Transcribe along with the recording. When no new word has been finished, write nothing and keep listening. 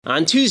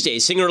On Tuesday,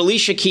 singer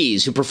Alicia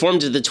Keys, who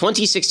performed at the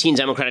 2016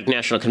 Democratic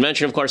National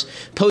Convention, of course,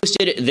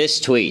 posted this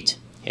tweet.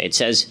 It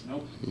says,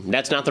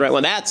 that's not the right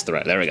one. That's the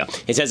right. There we go.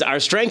 It says, our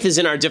strength is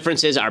in our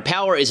differences. Our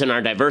power is in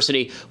our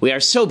diversity. We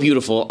are so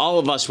beautiful. All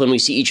of us, when we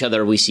see each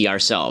other, we see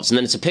ourselves. And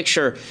then it's a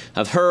picture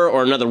of her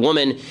or another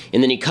woman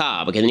in the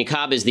niqab. Okay, the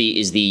niqab is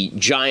the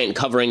giant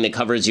covering that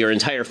covers your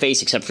entire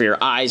face except for your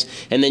eyes.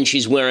 And then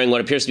she's wearing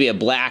what appears to be a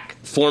black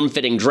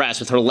form-fitting dress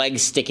with her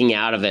legs sticking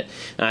out of it.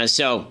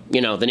 So, the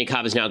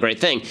niqab is now a great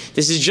thing.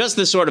 This is just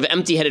the sort of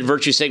empty-headed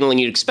virtue signaling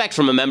you'd expect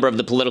from a member of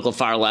the political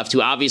far left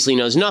who obviously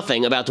knows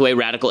nothing about the way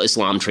radical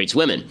Islam treats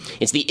women.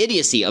 It's the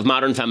idiocy of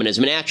modern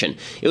feminism in action.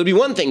 It would be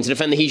one thing to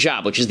defend the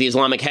hijab, which is the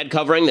Islamic head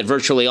covering that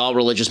virtually all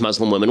religious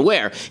Muslim women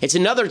wear. It's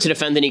another to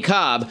defend the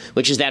niqab,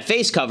 which is that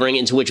face covering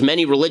into which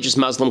many religious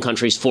Muslim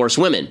countries force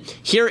women.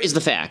 Here is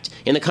the fact.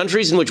 In the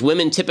countries in which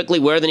women typically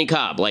wear the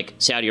niqab, like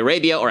Saudi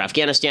Arabia or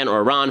Afghanistan or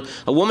Iran,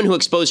 a woman who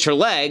exposed her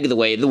leg, the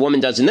way the woman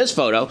does in this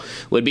photo,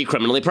 would be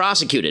criminally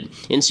prosecuted.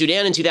 In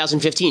Sudan in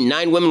 2015,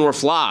 9 women were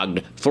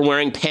flogged for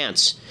wearing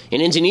pants. In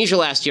Indonesia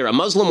last year, a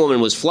Muslim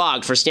woman was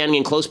flogged for standing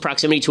in close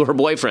proximity to her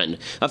boyfriend.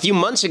 A few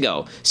months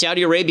ago,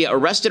 Saudi Arabia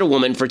arrested a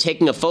woman for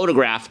taking a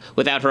photograph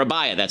without her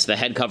abaya. That's the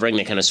head covering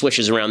that kind of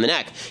swishes around the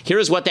neck. Here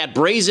is what that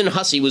brazen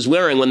hussy was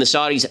wearing when the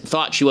Saudis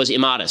thought she was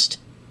immodest.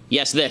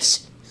 Yes,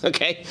 this.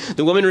 Okay?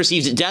 The woman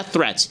received death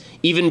threats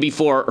even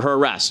before her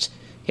arrest.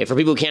 Okay, for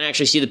people who can't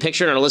actually see the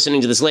picture and are listening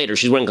to this later,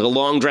 she's wearing a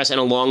long dress and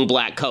a long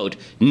black coat.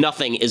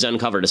 Nothing is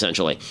uncovered,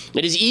 essentially.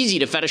 It is easy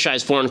to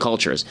fetishize foreign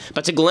cultures,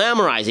 but to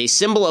glamorize a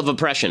symbol of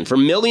oppression for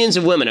millions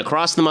of women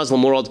across the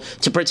Muslim world,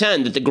 to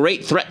pretend that the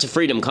great threat to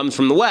freedom comes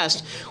from the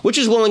West, which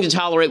is willing to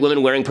tolerate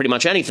women wearing pretty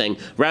much anything,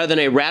 rather than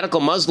a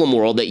radical Muslim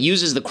world that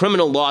uses the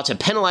criminal law to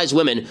penalize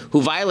women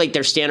who violate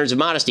their standards of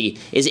modesty,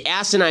 is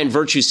asinine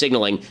virtue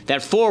signaling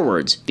that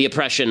forwards the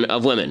oppression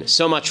of women.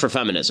 So much for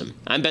feminism.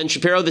 I'm Ben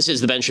Shapiro. This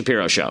is The Ben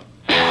Shapiro Show.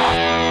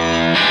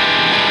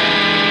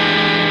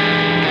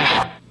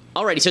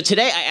 Alrighty, so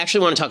today I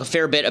actually want to talk a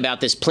fair bit about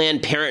this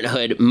Planned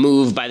Parenthood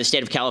move by the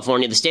state of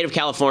California. The state of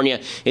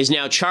California is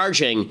now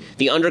charging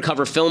the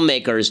undercover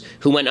filmmakers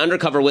who went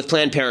undercover with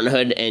Planned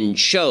Parenthood and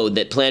showed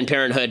that Planned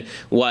Parenthood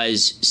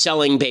was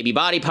selling baby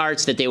body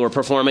parts, that they were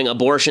performing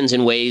abortions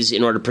in ways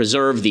in order to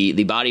preserve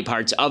the body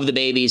parts of the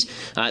babies.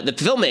 The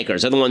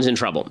filmmakers are the ones in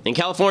trouble. In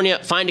California,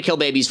 fine to kill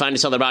babies, fine to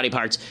sell their body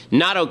parts.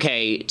 Not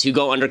okay to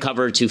go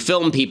undercover to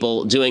film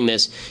people doing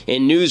this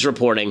in news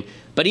reporting.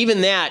 But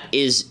even that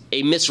is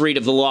a misread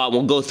of the law.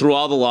 We'll go through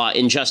all the law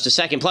in just a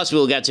second. Plus,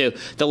 we'll get to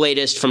the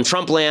latest from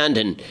Trump land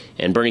and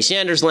Bernie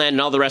Sanders land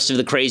and all the rest of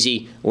the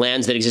crazy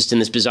lands that exist in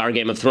this bizarre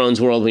Game of Thrones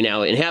world we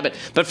now inhabit.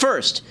 But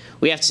first,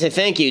 we have to say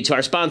thank you to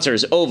our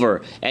sponsors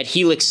over at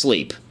Helix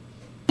Sleep.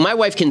 My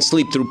wife can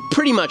sleep through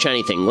pretty much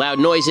anything. Loud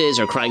noises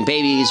or crying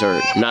babies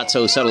or not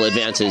so subtle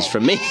advances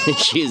from me.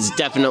 She is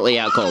definitely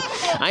out cold.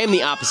 I am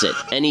the opposite.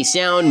 Any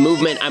sound,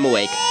 movement, I'm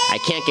awake. I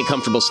can't get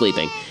comfortable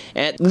sleeping.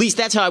 At least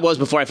that's how I was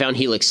before I found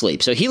Helix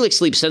Sleep. So Helix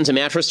Sleep sends a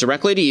mattress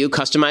directly to you,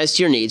 customized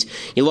to your needs.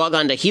 You log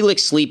on to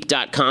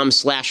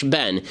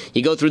helixsleep.com/Ben.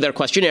 You go through their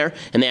questionnaire,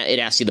 and it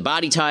asks you the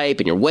body type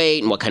and your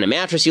weight and what kind of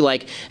mattress you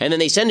like. And then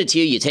they send it to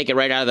you. You take it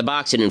right out of the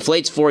box. It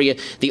inflates for you.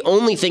 The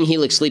only thing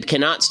Helix Sleep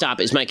cannot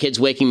stop is my kids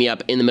waking me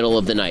up in the middle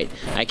of the night.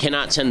 I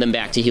cannot send them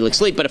back to Helix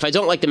Sleep. But if I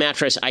don't like the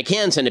mattress, I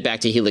can send it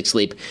back to Helix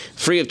Sleep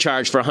free of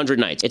charge for 100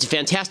 nights. It's a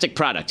fantastic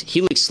product.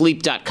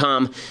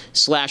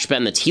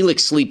 helixsleep.com/Ben. That's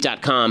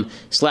helixsleep.com/Ben.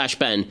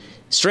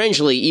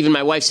 Strangely, even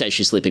my wife says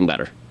she's sleeping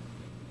better.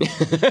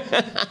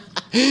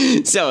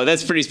 So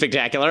that's pretty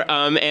spectacular.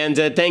 And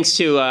thanks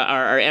to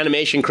our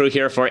animation crew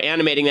here for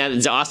animating that.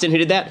 It's Austin who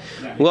did that?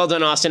 Yeah. Well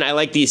done, Austin. I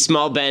like the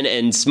small Ben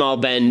and small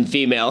Ben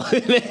female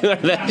who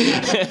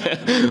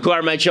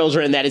are my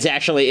children. That is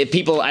actually, if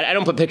people, I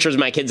don't put pictures of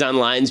my kids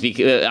online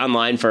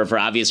for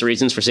obvious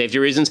reasons, for safety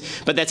reasons,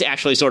 but that's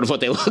actually sort of what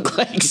they look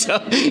like.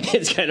 So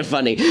it's kind of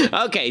funny.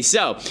 Okay,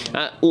 so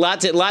lot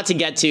to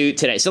get to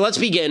today. So let's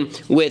begin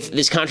with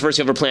this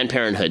controversy over Planned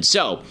Parenthood.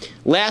 So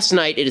last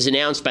night it is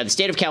announced by the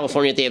state of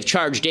California that they have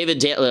charged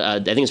David, I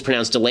think it's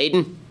pronounced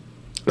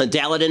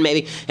Daladin,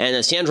 maybe,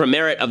 and Sandra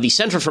Merritt of the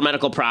Center for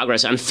Medical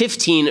Progress on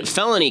 15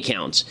 felony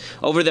counts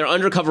over their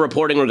undercover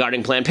reporting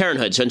regarding Planned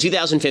Parenthood. So in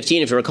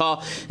 2015, if you recall,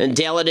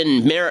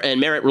 Daladin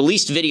and Merritt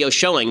released video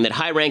showing that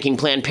high-ranking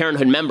Planned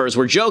Parenthood members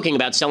were joking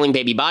about selling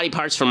baby body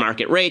parts for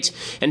market rates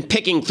and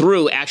picking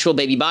through actual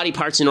baby body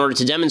parts in order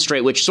to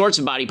demonstrate which sorts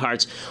of body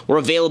parts were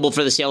available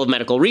for the sale of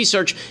medical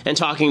research and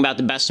talking about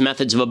the best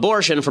methods of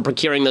abortion for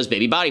procuring those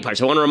baby body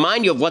parts. I want to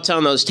remind you of what's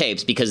on those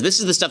tapes because this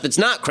is the stuff that's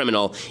not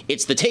criminal.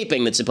 It's the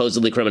taping that's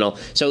supposedly criminal.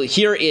 So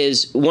here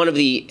is one of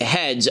the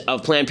heads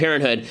of Planned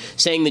Parenthood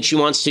saying that she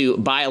wants to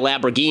buy a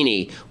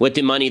Lamborghini with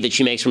the money that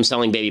she makes from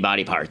selling baby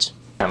body parts.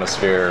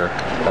 hemisphere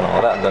and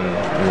all that, then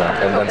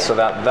and then so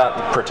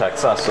that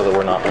protects us so that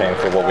we're not paying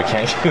for what we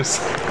can't use.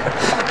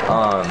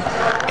 I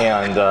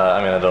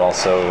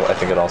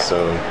think it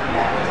also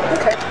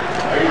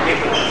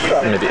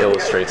maybe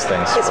illustrates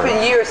things. It's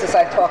been years since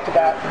I've talked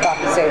about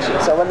compensation,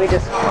 so let me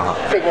just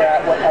figure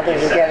out what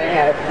others are getting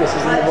at. If this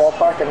is in the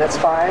ballpark, then that's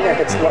fine. If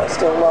it's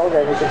still low,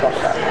 then we can talk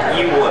about it.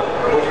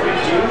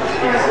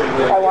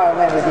 I want a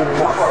Lamborghini.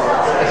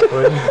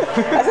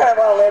 I said I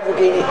want a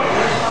Lamborghini.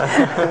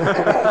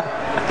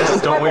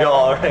 Don't we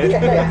all, right?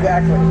 Yeah,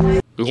 exactly.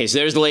 Okay, so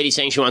there's the lady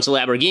saying she wants a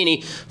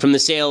Lamborghini from the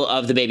sale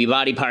of the baby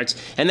body parts,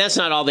 and that's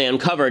not all they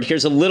uncovered.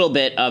 Here's a little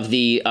bit of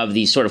the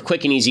sort of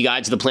quick and easy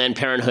guide to the Planned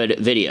Parenthood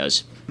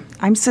videos.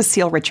 I'm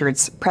Cecile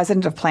Richards,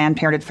 president of Planned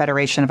Parenthood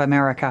Federation of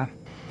America.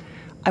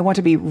 I want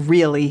to be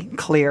really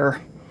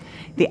clear.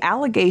 The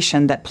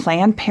allegation that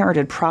Planned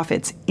Parenthood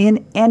profits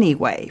in any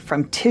way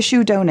from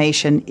tissue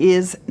donation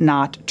is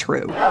not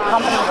true. A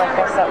company like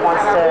this that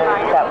wants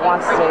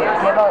to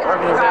give our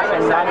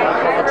organization money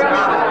for the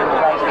tissue,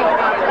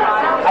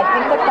 I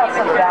think that's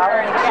a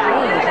valid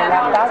exchange,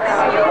 and that's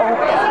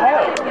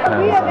okay.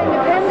 We have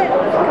independent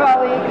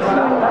colleagues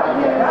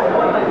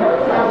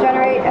who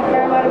generate a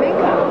fair amount of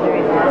income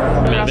doing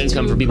this.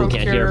 Income for people who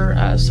can't hear.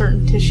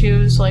 Certain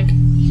tissues like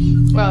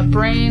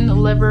brain,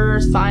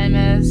 liver,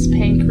 thymus,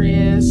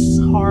 pancreas,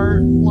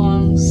 heart,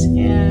 lungs,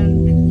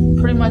 and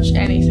pretty much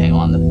anything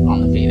on the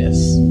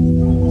fetus.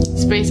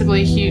 It's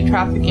basically huge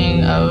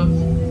trafficking of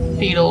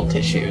fetal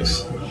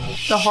tissues.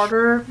 The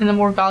harder and the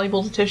more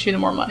valuable the tissue, the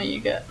more money you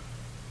get.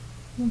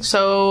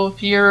 So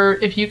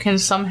if you can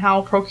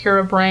somehow procure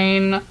a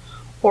brain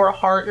or a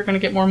heart, you're going to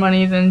get more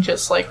money than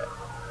just like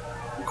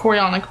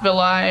chorionic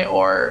villi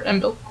or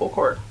umbilical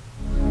cord.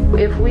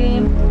 If we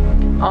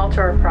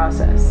alter our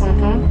process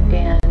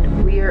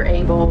and we are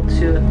able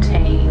to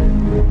obtain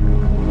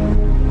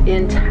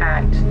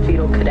intact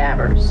fetal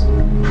cadavers,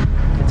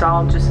 it's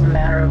all just a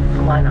matter of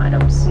line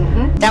items.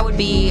 That would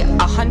be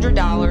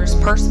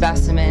 $100 per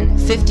specimen.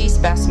 50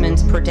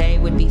 specimens per day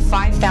would be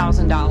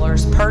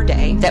 $5,000 per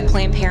day that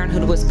Planned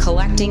Parenthood was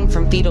collecting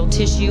from fetal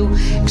tissue.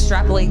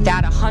 Extrapolate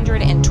that,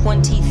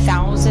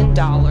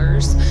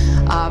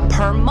 $120,000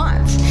 per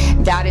month.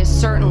 That is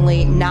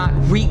certainly not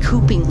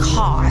recouping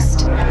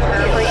cost.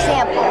 For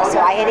example, so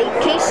I had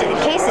 8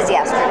 cases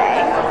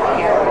yesterday,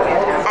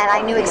 and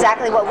I knew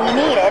exactly what we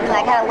needed, and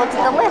I kind of looked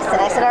at the list, and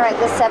I said, all right,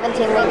 this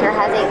 17-liter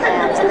has 8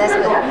 lambs, and this.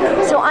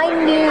 So I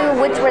knew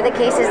which were the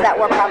cases that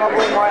were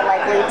probably more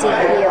likely to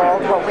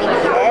yield what we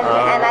needed,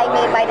 and I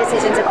made my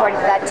decisions according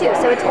to that too.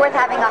 So it's worth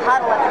having a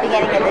huddle at the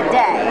beginning of the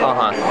day,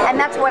 and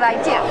that's what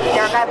I do. There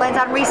are guidelines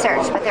on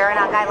research, but there are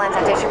not guidelines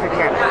on tissue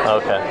procurement.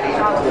 Okay.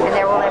 And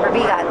there will never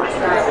be guidelines.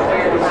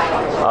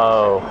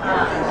 Oh.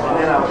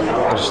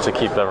 Just to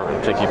keep it.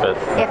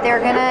 If they're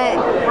gonna,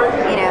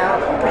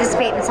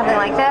 participate in something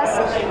like this,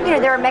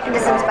 there are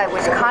mechanisms by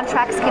which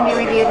contracts can be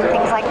reviewed and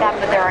things like that,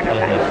 but there are no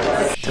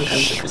guidelines.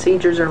 Sometimes the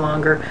procedures are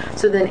longer,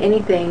 so then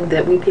anything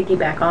that we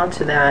piggyback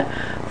onto that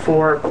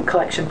for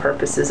collection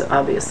purposes,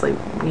 obviously,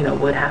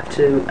 would have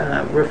to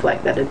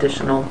reflect that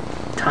additional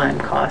time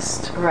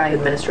cost,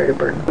 administrative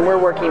burden. We're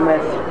working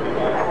with,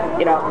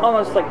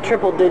 almost like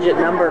triple-digit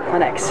number of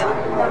clinics.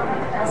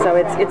 So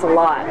it's a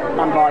lot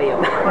on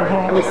volume.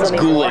 It's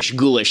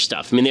ghoulish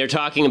stuff. I mean, they're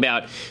talking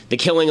about the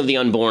killing of the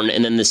unborn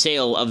and then the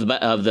sale of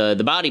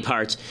the body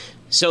parts.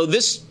 So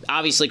this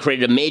obviously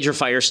created a major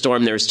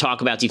firestorm. There's talk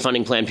about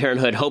defunding Planned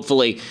Parenthood.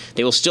 Hopefully,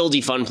 they will still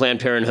defund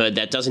Planned Parenthood.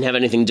 That doesn't have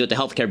anything to do with the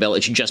health care bill.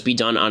 It should just be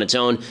done on its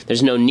own.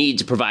 There's no need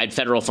to provide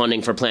federal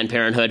funding for Planned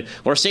Parenthood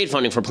or state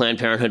funding for Planned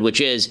Parenthood, which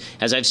is,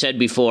 as I've said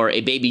before, a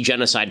baby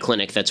genocide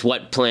clinic. That's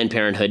what Planned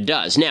Parenthood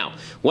does. Now,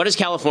 what does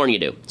California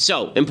do?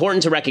 So,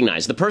 important to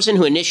recognize, the person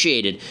who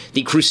initiated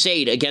the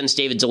crusade against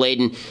David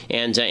Daleiden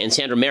and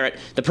Sandra Merritt,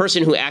 the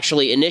person who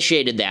actually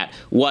initiated that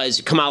was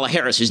Kamala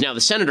Harris, who's now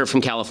the senator from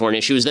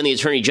California. She was then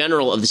the Attorney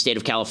General of the state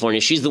of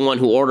California. She's the one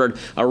who ordered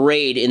a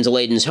raid into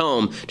Leiden's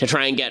home to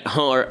try and get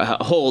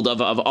hold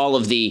of all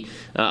of the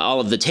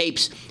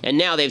tapes. And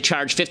now they've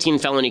charged 15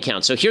 felony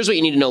counts. So here's what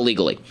you need to know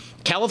legally.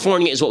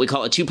 California is what we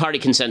call a two-party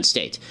consent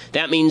state.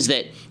 That means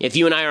that if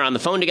you and I are on the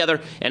phone together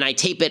and I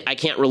tape it, I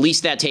can't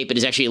release that tape. It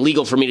is actually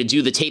illegal for me to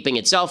do the taping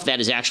itself. That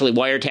is actually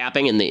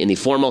wiretapping in the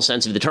formal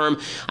sense of the term.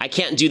 I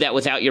can't do that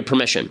without your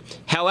permission.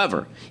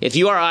 However, if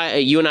you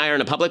and I are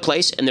in a public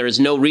place and there is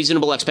no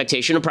reasonable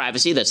expectation of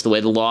privacy, that's the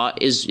way the law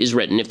is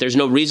written. If there's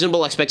no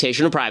reasonable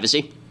expectation of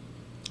privacy,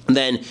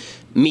 then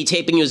me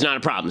taping you is not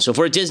a problem. So if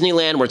we're at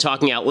Disneyland, we're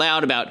talking out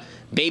loud about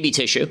baby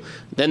tissue,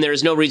 then there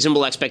is no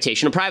reasonable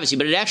expectation of privacy.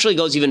 But it actually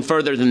goes even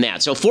further than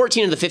that. So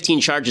 14 of the 15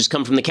 charges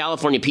come from the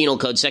California Penal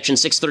Code, Section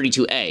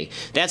 632A.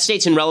 That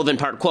states in relevant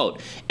part,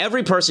 quote,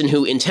 every person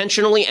who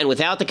intentionally and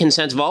without the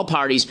consent of all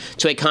parties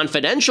to a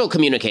confidential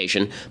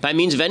communication by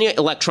means of any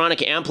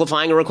electronic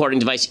amplifying or recording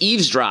device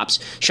eavesdrops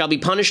shall be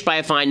punished by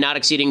a fine not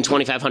exceeding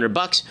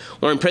 $2,500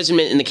 or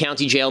imprisonment in the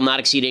county jail not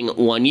exceeding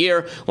 1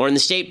 year or in the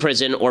state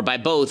prison or by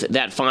both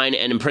that fine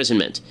and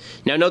imprisonment.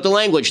 Now note the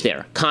language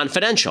there,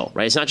 confidential,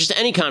 right? It's not just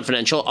any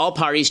confidential, all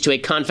parties to a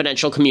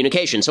confidential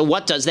communication. So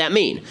what does that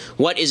mean?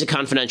 What is a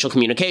confidential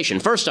communication?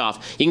 First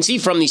off, you can see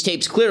from these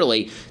tapes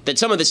clearly that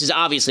some of this is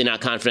obviously not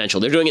confidential.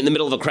 They're doing it in the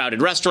middle of a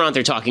crowded restaurant.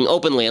 They're talking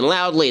openly and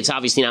loudly. It's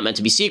obviously not meant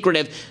to be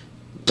secretive.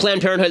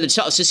 Planned Parenthood,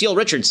 Cecile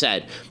Richards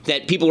said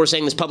that people were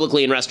saying this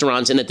publicly in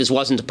restaurants and that this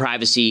wasn't a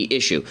privacy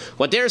issue.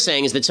 What they're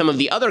saying is that some of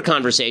the other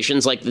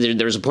conversations, like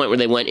there's a point where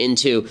they went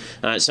into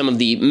some of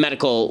the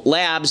medical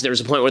labs,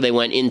 there's a point where they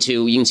went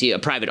into, you can see a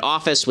private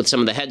office with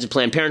some of the heads of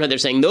Planned Parenthood, they're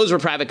saying those were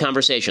private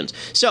conversations.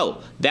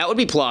 So that would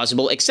be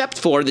plausible, except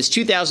for this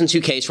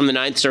 2002 case from the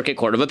Ninth Circuit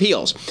Court of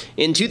Appeals.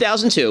 In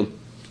 2002,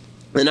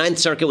 the Ninth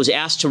Circuit was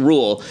asked to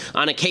rule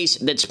on a case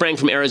that sprang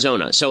from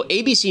Arizona. So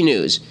ABC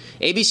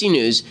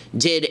News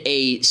did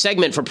a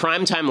segment for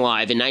Primetime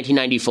Live in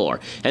 1994.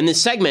 And this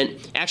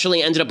segment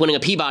actually ended up winning a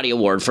Peabody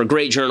Award for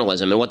great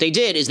journalism. And what they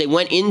did is they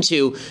went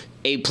into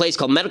a place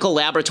called Medical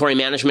Laboratory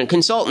Management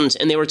Consultants,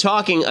 and they were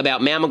talking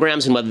about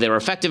mammograms and whether they were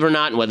effective or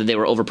not and whether they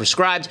were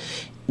overprescribed.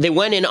 They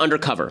went in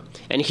undercover,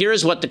 and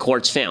here's what the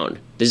courts found.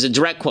 This is a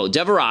direct quote.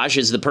 Devaraj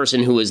is the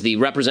person who is the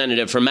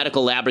representative for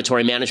Medical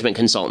Laboratory Management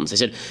Consultants. They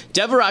said,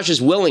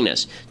 Devaraj's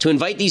willingness to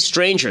invite these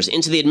strangers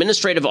into the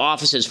administrative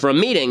offices for a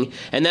meeting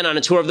and then on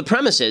a tour of the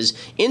premises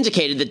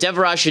indicated that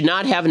Devaraj did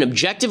not have an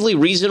objectively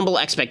reasonable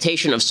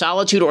expectation of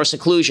solitude or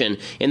seclusion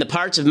in the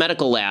parts of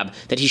medical lab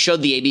that he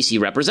showed the ABC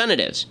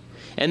representatives.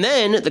 And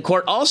then the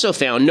court also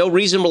found no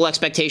reasonable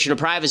expectation of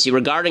privacy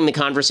regarding the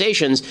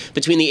conversations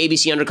between the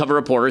ABC undercover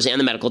reporters and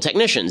the medical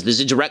technicians. This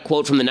is a direct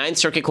quote from the Ninth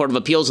Circuit Court of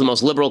Appeals, the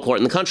most liberal court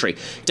in the country.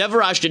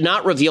 Devaraj did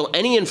not reveal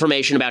any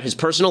information about his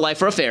personal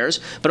life or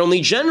affairs, but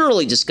only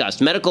generally discussed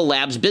medical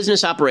labs,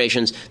 business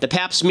operations, the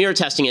pap smear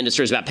testing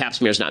industry, about pap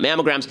smears, not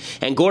mammograms,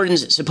 and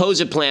Gordon's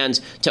supposed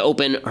plans to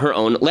open her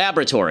own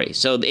laboratory.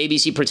 So the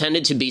ABC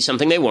pretended to be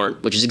something they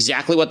weren't, which is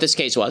exactly what this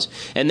case was.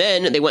 And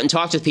then they went and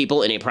talked with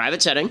people in a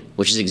private setting,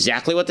 which is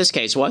exactly what this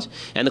case was,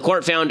 and the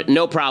court found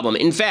no problem.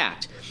 In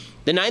fact,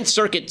 the Ninth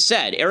Circuit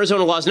said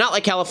Arizona law is not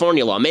like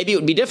California law. Maybe it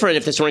would be different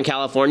if this were in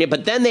California,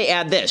 but then they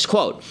add this,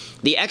 quote,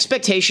 the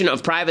expectation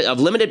of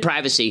limited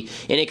privacy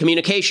in a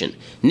communication,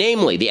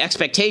 namely the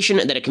expectation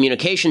that a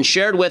communication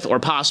shared with or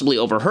possibly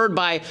overheard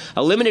by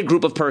a limited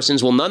group of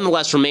persons will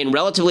nonetheless remain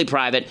relatively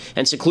private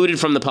and secluded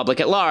from the public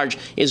at large,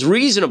 is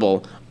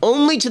reasonable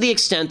only to the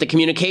extent the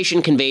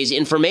communication conveys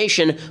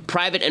information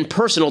private and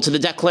personal to the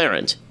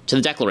declarant,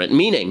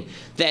 meaning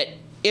that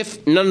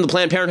if none of the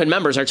Planned Parenthood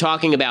members are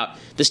talking about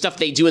the stuff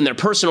they do in their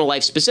personal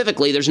life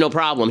specifically, there's no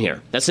problem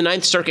here. That's the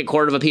Ninth Circuit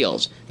Court of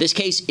Appeals. This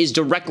case is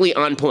directly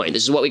on point.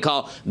 This is what we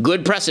call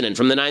good precedent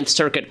from the Ninth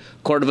Circuit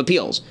Court of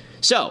Appeals.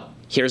 So,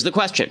 here's the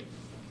question.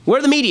 Where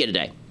are the media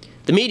today?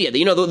 The media,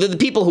 the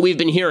people who we've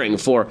been hearing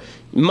for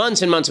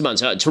months and months and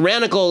months.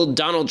 Tyrannical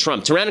Donald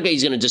Trump. Tyrannical,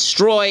 he's going to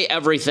destroy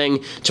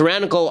everything.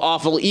 Tyrannical,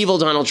 awful, evil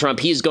Donald Trump.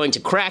 He is going to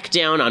crack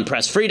down on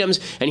press freedoms,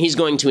 and he's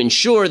going to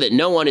ensure that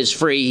no one is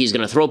free. He's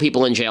going to throw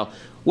people in jail.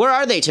 Where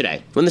are they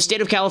today? When the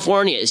state of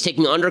California is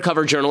taking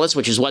undercover journalists,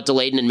 which is what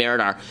DeLayden and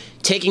Merritt are,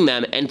 taking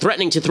them and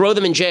threatening to throw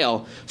them in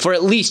jail for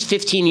at least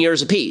 15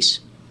 years apiece.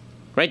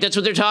 Right? That's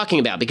what they're talking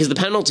about, because the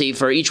penalty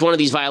for each one of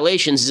these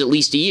violations is at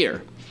least a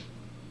year.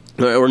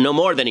 Or no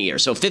more than a year.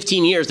 So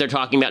 15 years they're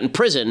talking about in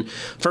prison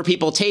for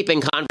people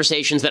taping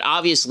conversations that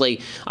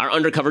obviously are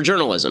undercover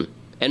journalism,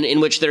 and in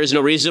which there is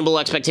no reasonable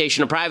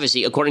expectation of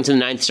privacy, according to the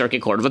Ninth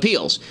Circuit Court of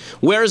Appeals.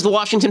 Where is the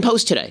Washington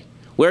Post today?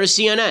 Where is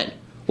CNN?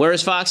 Where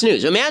is Fox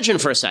News? Imagine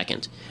for a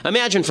second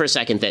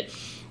that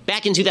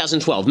back in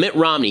 2012, Mitt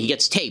Romney, he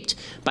gets taped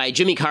by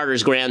Jimmy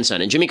Carter's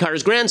grandson, and Jimmy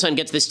Carter's grandson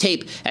gets this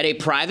tape at a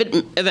private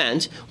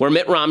event where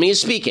Mitt Romney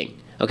is speaking.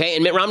 Okay,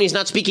 and Mitt Romney is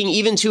not speaking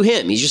even to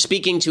him. He's just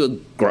speaking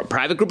to a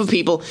private group of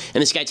people,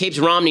 and this guy tapes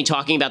Romney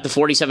talking about the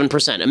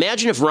 47%.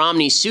 Imagine if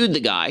Romney sued the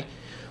guy,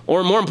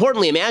 or more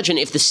importantly, imagine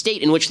if the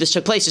state in which this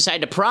took place decided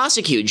to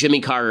prosecute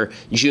Jimmy Carter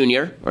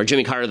Jr. or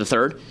Jimmy Carter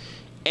III.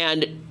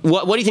 And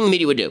what do you think the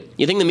media would do?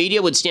 You think the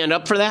media would stand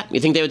up for that?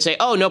 You think they would say,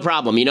 oh, no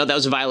problem, that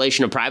was a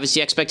violation of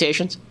privacy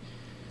expectations?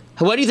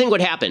 What do you think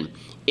would happen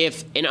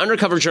if an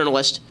undercover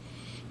journalist,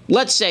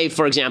 let's say,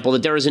 for example,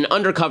 that there is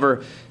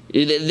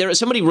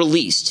somebody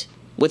released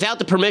without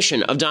the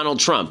permission of Donald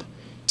Trump,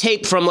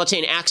 tape from, let's say,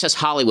 an Access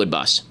Hollywood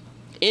bus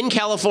in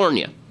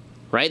California,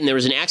 right? And there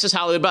was an Access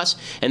Hollywood bus,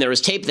 and there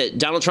was tape that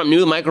Donald Trump knew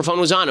the microphone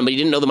was on him, but he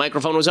didn't know the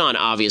microphone was on,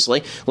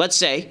 obviously. Let's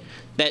say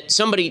that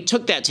somebody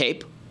took that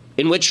tape,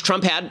 in which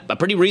Trump had a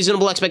pretty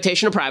reasonable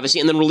expectation of privacy,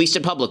 and then released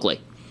it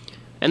publicly.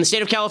 And the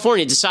state of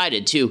California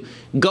decided to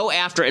go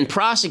after and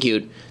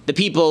prosecute the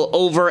people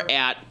over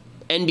at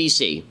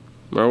NBC,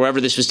 or wherever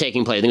this was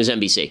taking place. I think it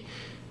was NBC.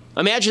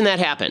 Imagine that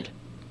happened.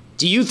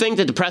 Do you think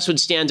that the press would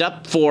stand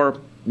up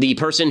for the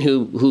person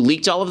who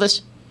leaked all of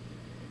this?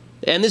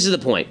 And this is the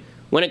point.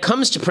 When it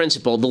comes to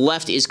principle, the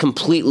left is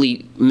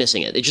completely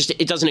missing it.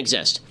 It doesn't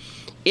exist.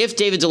 If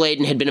David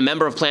Daleiden had been a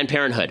member of Planned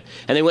Parenthood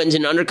and they went into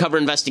an undercover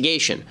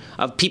investigation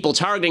of people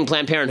targeting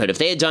Planned Parenthood, if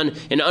they had done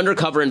an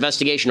undercover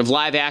investigation of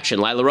Live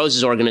Action, Lila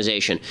Rose's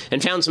organization,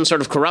 and found some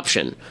sort of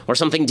corruption or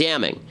something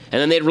damning,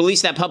 and then they'd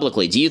release that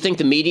publicly, do you think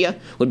the media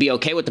would be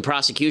okay with the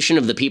prosecution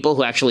of the people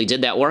who actually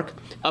did that work?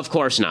 Of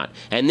course not.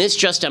 And this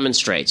just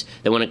demonstrates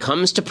that when it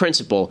comes to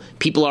principle,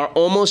 people are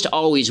almost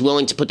always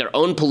willing to put their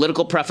own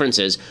political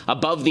preferences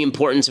above the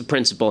importance of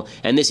principle,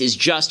 and this is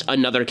just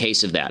another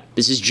case of that.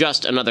 This is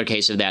just another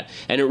case of that.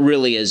 And it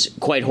really is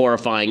quite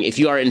horrifying. If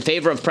you are in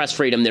favor of press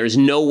freedom, there is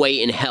no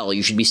way in hell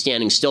you should be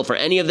standing still for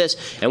any of this.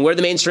 And where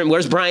the mainstream,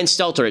 where's Brian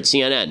Stelter at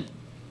CNN?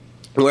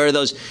 Where are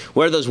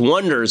those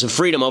wonders of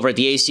freedom over at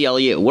the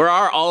ACLU? Where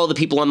are all of the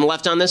people on the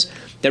left on this?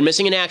 They're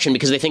missing in action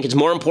because they think it's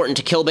more important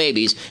to kill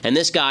babies. And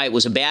this guy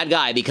was a bad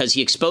guy because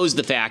he exposed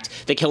the fact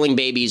that killing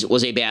babies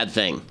was a bad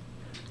thing.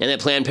 And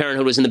that Planned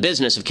Parenthood was in the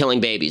business of killing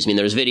babies. I mean,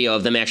 there's video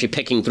of them actually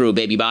picking through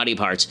baby body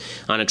parts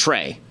on a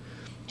tray.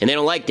 And they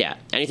don't like that.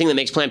 Anything that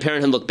makes Planned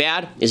Parenthood look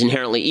bad is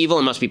inherently evil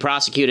and must be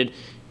prosecuted.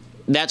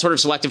 That sort of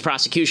selective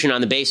prosecution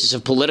on the basis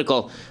of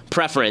political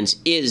preference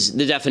is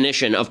the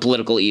definition of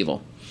political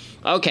evil.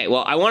 Okay,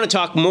 well, I want to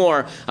talk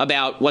more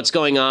about what's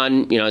going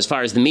on, as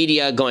far as the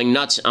media going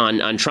nuts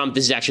on Trump.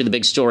 This is actually the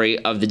big story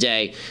of the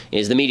day,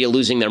 is the media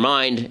losing their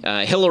mind.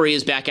 Hillary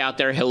is back out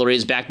there. Hillary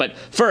is back. But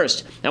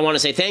first, I want to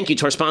say thank you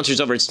to our sponsors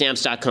over at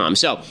Stamps.com.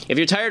 So if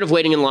you're tired of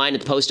waiting in line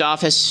at the post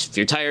office, if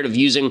you're tired of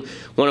using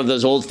one of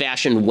those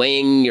old-fashioned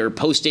weighing your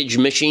postage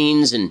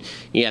machines and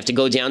you have to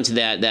go down to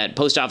that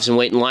post office and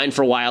wait in line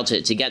for a while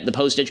to get the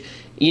postage,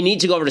 you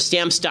need to go over to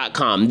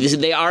Stamps.com.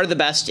 They are the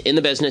best in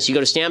the business. You go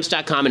to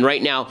Stamps.com, and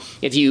right now,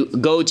 if you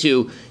go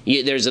to,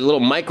 there's a little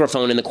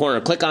microphone in the corner.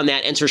 Click on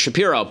that, enter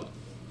Shapiro,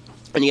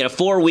 and you get a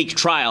 4-week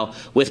trial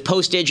with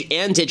postage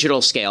and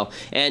digital scale.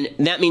 And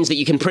that means that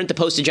you can print the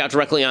postage out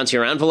directly onto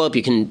your envelope.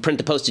 You can print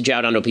the postage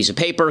out onto a piece of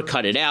paper,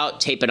 cut it out,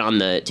 tape it on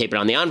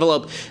the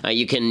envelope.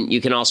 You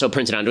can also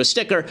print it onto a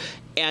sticker.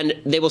 And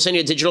they will send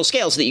you a digital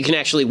scale so that you can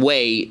actually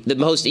weigh the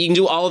post. You can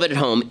do all of it at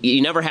home.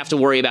 You never have to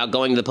worry about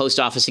going to the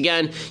post office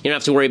again. You don't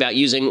have to worry about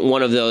using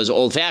one of those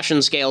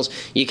old-fashioned scales.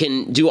 You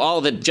can do all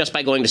of it just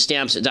by going to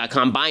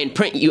Stamps.com. Buy and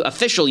print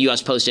official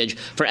U.S. postage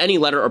for any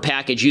letter or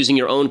package using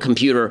your own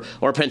computer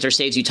or printer.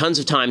 Saves you tons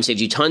of time,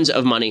 saves you tons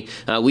of money.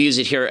 We use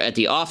it here at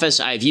the office.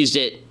 I've used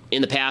it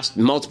in the past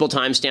multiple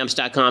times,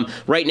 Stamps.com.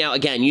 Right now,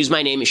 again, use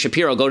my name,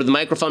 Shapiro. Go to the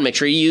microphone. Make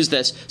sure you use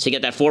this so you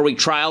get that 4-week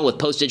trial with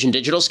postage and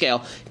digital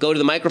scale. Go to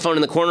the microphone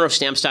in the corner of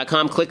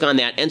Stamps.com. Click on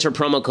that. Enter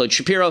promo code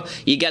Shapiro.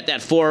 You get that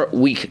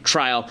 4-week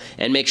trial.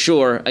 And make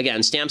sure,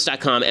 again,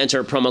 Stamps.com.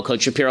 Enter promo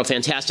code Shapiro.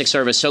 Fantastic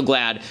service. So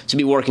glad to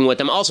be working with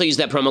them. Also use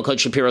that promo code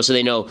Shapiro so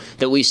they know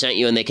that we sent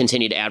you and they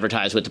continue to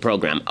advertise with the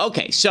program.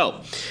 Okay,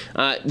 so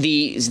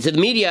the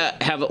media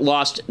have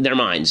lost their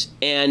minds.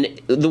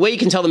 And the way you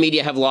can tell the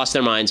media have lost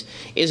their minds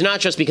is not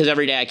just because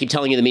every day I keep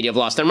telling you the media have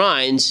lost their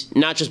minds,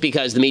 not just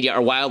because the media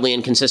are wildly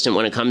inconsistent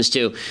when it comes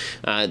to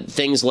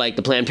things like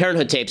the Planned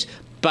Parenthood tapes,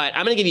 but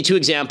I'm going to give you 2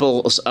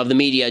 examples of the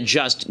media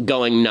just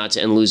going nuts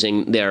and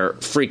losing their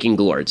freaking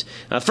gourds.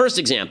 First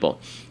example.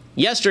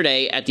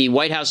 Yesterday at the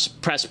White House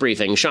press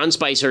briefing, Sean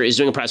Spicer is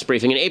doing a press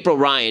briefing, and April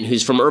Ryan,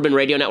 who's from Urban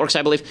Radio Networks,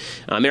 I believe,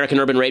 American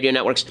Urban Radio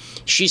Networks,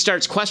 she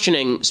starts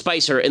questioning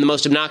Spicer in the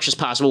most obnoxious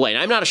possible way.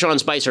 And I'm not a Sean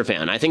Spicer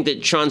fan. I think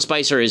that Sean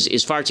Spicer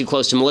is far too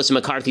close to Melissa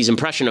McCarthy's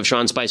impression of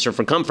Sean Spicer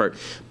for comfort.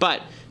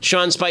 But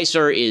Sean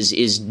Spicer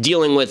is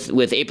dealing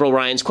with April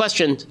Ryan's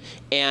questions,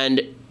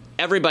 and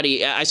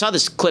everybody, I saw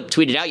this clip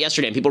tweeted out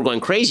yesterday, and people were going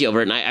crazy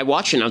over it, and I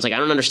watched it, and I was like, I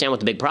don't understand what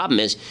the big problem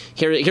is.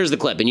 Here's the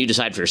clip, and you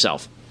decide for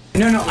yourself.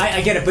 No,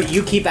 I get it, but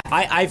you keep...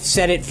 I've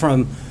said it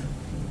from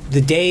the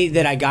day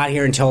that I got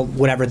here until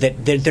whatever,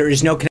 that there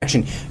is no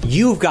connection.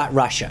 You've got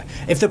Russia.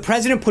 If the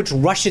president puts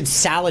Russian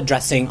salad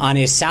dressing on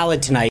his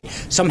salad tonight,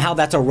 somehow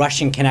that's a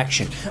Russian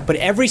connection. But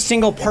every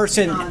single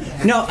person...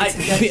 No,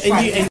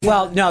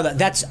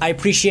 that's... I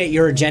appreciate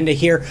your agenda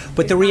here,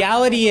 but the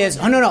reality is...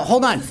 Oh, no,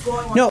 hold on.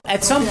 No,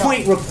 at some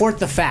point, report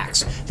the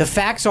facts. The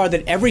facts are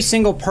that every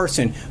single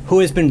person who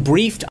has been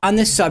briefed on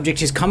this subject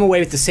has come away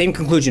with the same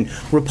conclusion.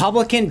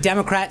 Republican,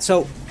 Democrat,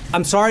 so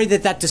I'm sorry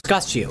that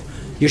disgusts you.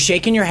 You're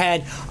shaking your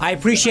head. I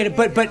appreciate it,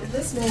 but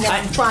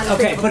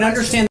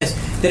understand this,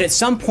 that at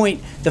some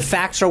point the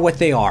facts are what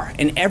they are.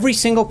 And every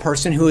single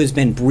person who has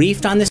been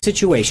briefed on this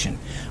situation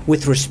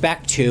with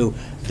respect to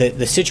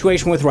the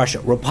situation with Russia,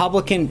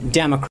 Republican,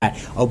 Democrat,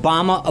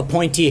 Obama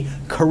appointee,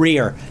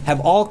 career, have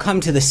all come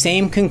to the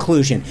same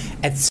conclusion.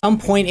 At some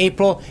point,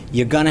 April,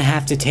 you're going to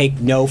have to take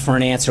no for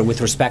an answer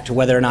with respect to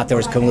whether or not there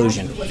was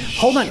collusion.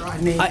 Hold on.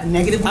 But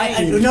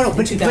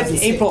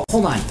April,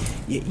 hold on.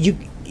 You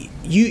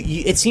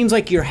it seems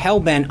like you're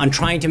hell-bent on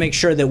trying to make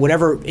sure that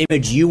whatever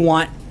image you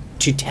want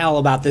to tell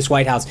about this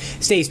White House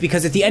stays,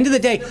 because at the end of the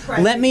day,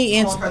 let me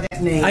answer.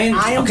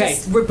 Okay,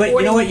 but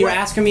you know what? You're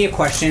asking me a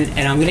question,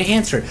 and I'm going to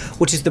answer it,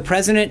 which is the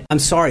president. I'm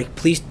sorry.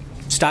 Please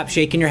stop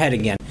shaking your head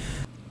again.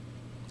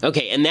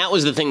 Okay, and that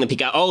was the thing that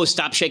peaked out. Oh,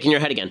 stop shaking your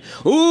head again.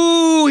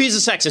 Ooh, he's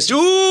a sexist.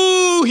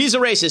 Ooh, he's a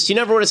racist. You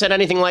never would have said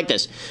anything like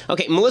this.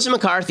 Okay, Melissa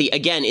McCarthy,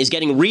 again, is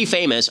getting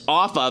re-famous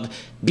off of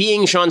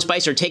being Sean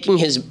Spicer, taking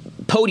his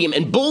podium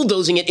and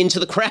bulldozing it into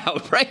the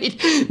crowd, right?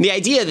 The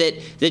idea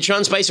that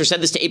Sean Spicer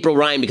said this to April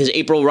Ryan because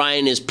April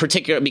Ryan is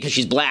particular, because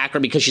she's black or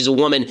because she's a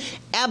woman,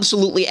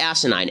 absolutely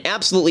asinine,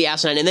 absolutely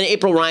asinine. And then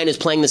April Ryan is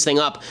playing this thing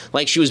up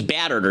like she was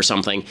battered or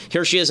something.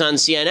 Here she is on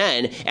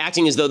CNN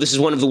acting as though this is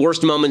one of the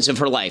worst moments of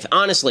her life.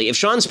 Honestly, if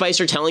Sean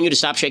Spicer telling you to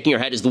stop shaking your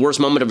head is the worst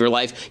moment of your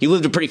life, you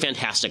lived a pretty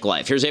fantastic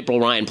life. Here's April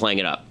Ryan playing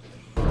it up.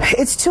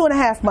 It's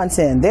 2.5 months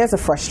in. There's a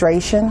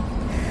frustration.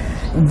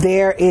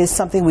 There is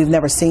something we've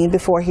never seen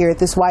before here at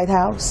this White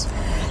House.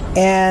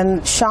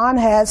 And Sean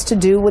has to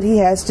do what he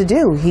has to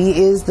do.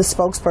 He is the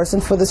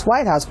spokesperson for this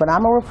White House. But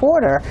I'm a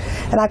reporter,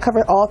 and I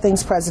cover all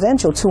things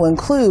presidential, to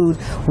include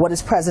what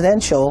is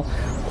presidential,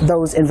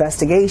 those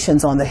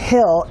investigations on the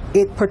Hill.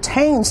 It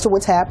pertains to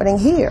what's happening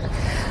here.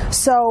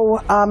 So,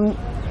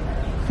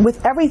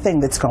 with everything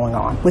that's going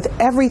on,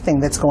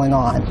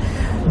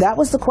 that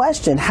was the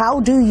question. How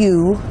do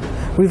you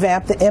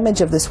revamp the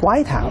image of this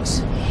White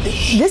House?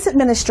 This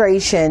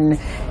administration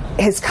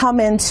has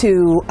come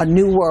into a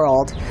new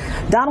world.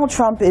 Donald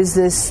Trump is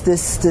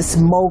this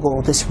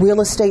mogul, this real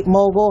estate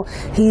mogul.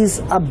 He's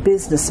a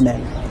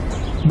businessman,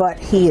 but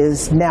he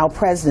is now a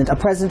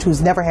president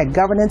who's never had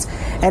governance,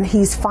 and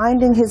he's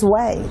finding his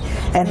way.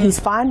 And he's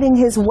finding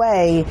his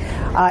way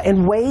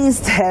in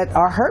ways that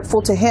are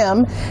hurtful to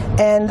him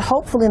and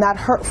hopefully not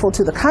hurtful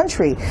to the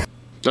country.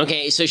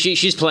 Okay, so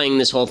she's playing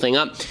this whole thing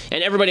up,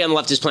 and everybody on the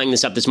left is playing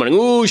this up this morning.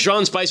 Ooh,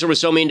 Sean Spicer was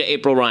so mean to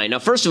April Ryan. Now,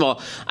 first of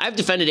all, I've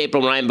defended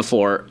April Ryan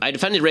before. I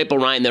defended April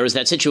Ryan. There was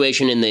that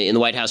situation in the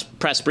White House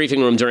press briefing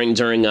room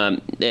during I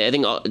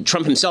think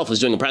Trump himself was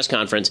doing a press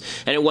conference,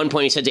 and at one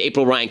point he said to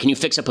April Ryan, "Can you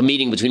fix up a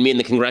meeting between me and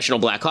the Congressional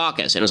Black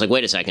Caucus?" And I was like,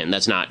 wait a second,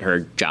 that's not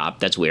her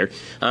job. That's weird.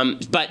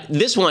 But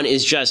this one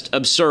is just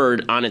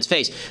absurd on its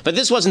face. But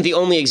this wasn't the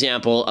only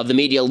example of the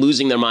media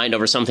losing their mind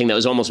over something that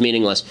was almost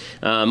meaningless,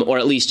 or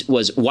at least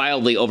was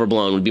wildly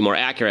overblown would be more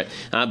accurate.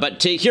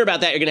 But to hear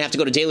about that, you're going to have to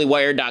go to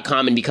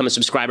dailywire.com and become a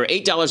subscriber.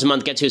 $8 a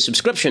month gets you a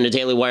subscription to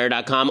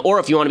dailywire.com. Or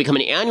if you want to become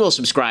an annual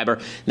subscriber,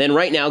 then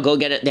right now go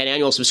get that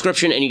annual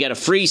subscription and you get a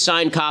free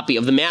signed copy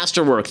of the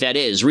masterwork that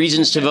is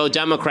Reasons to Vote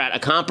Democrat, a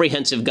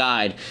comprehensive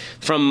guide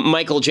from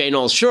Michael J.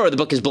 Knowles. Sure, the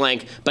book is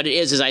blank, but it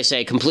is, as I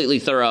say, completely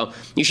thorough.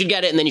 You should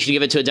get it, and then you should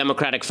give it to a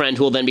Democratic friend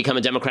who will then become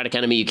a Democratic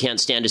enemy you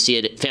can't stand to see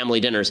at family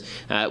dinners,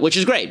 which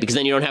is great because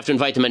then you don't have to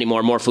invite them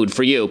anymore. More food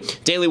for you.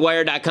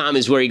 dailywire.com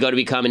is where you go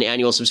to become an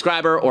annual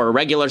subscriber or a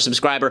regular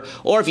subscriber,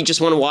 or if you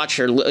just want to watch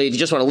or if you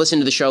just want to listen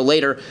to the show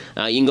later,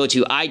 you can go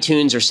to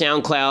iTunes or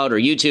SoundCloud or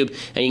YouTube,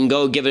 and you can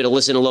go give it a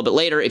listen a little bit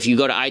later. If you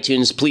go to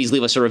iTunes, please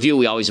leave us a review.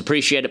 We always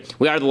appreciate it.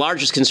 We are the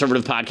largest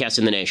conservative podcast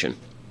in the nation.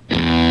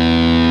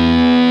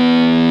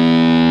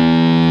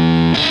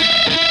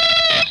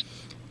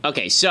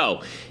 Okay,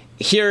 so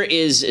here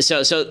is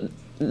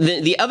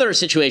the other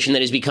situation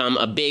that has become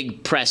a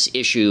big press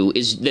issue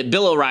is that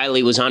Bill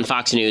O'Reilly was on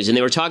Fox News and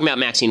they were talking about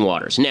Maxine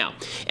Waters. Now,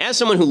 as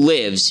someone who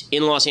lives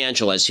in Los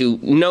Angeles, who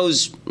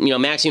knows,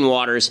 Maxine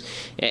Waters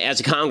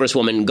as a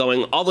congresswoman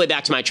going all the way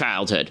back to my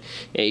childhood,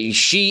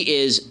 she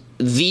is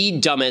the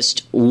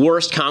dumbest,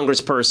 worst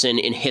congressperson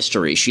in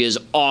history. She is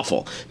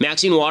awful.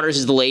 Maxine Waters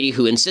is the lady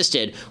who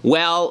insisted,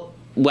 while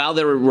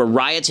there were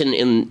riots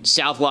in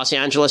South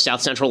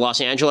Central Los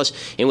Angeles,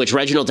 in which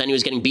Reginald Denny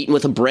was getting beaten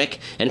with a brick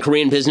and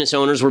Korean business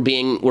owners were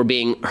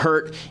being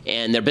hurt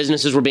and their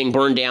businesses were being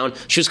burned down,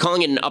 she was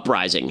calling it an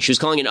uprising. She was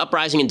calling it an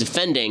uprising and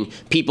defending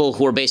people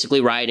who were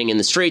basically rioting in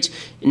the streets.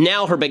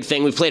 Now her big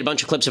thing, we've played a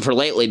bunch of clips of her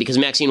lately because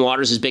Maxine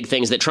Waters' big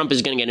thing is that Trump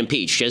is going to get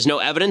impeached. She has no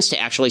evidence to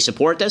actually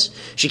support this.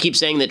 She keeps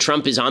saying that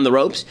Trump is on the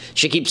ropes.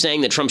 She keeps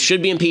saying that Trump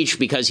should be impeached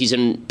because he's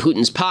in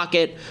Putin's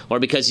pocket or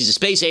because he's a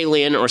space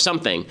alien or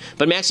something.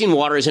 But Maxine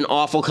Waters is an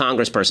awful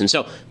congressperson.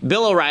 So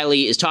Bill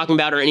O'Reilly is talking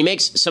about her, and he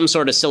makes some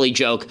sort of silly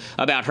joke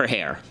about her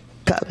hair.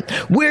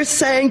 We're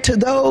saying to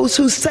those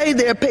who say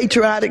they're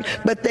patriotic,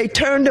 but they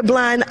turned a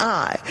blind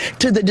eye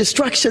to the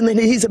destruction that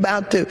he's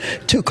about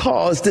to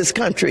cause this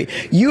country.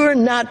 You're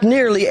not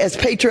nearly as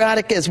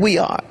patriotic as we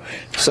are.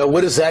 So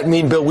what does that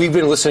mean, Bill? We've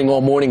been listening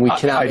all morning. We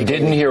cannot. I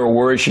didn't hear a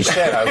word she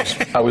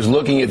said. I was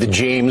looking at the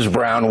James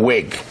Brown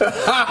wig.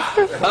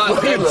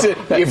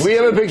 If we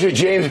have a picture of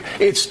James,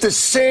 it's the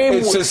same.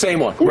 It's the same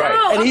one, right?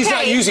 No, and he's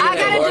not using it I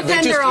got anymore. to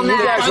defend her on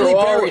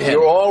that.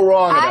 You're all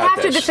wrong about this. I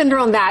have to defend her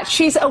on that.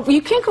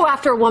 You can't go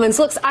after a woman's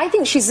looks. I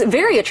think she's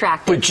very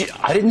attractive.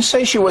 But I didn't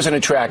say she wasn't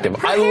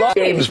attractive. I love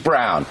James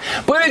Brown.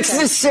 But it's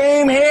the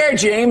same hair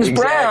James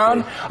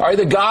Brown, or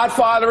the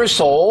Godfather of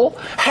Soul,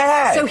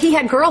 had. So he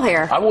had girl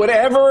hair.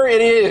 Whatever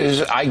it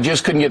is, I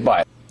just couldn't get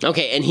by it.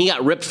 Okay, and he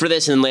got ripped for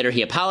this, and then later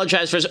he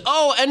apologized for this.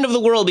 Oh, end of the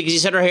world, because he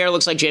said her hair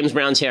looks like James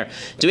Brown's hair.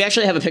 Do we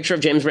actually have a picture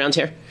of James Brown's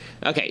hair?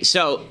 Okay,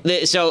 so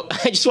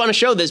I just want to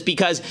show this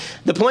because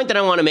the point that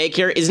I want to make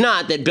here is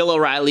not that Bill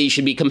O'Reilly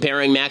should be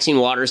comparing Maxine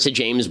Waters to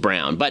James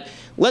Brown, but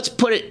let's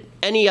put it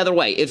any other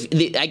way.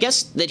 I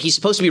guess that he's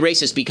supposed to be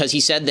racist because he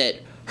said that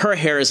her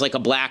hair is like a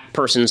black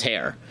person's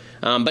hair.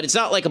 But it's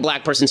not like a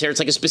black person's hair. It's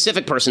like a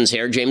specific person's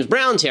hair, James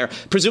Brown's hair.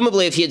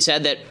 Presumably, if he had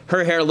said that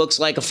her hair looks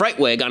like a fright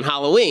wig on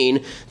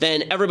Halloween,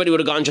 then everybody would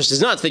have gone just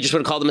as nuts. They just would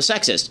have called him a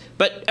sexist.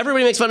 But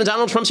everybody makes fun of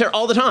Donald Trump's hair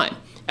all the time.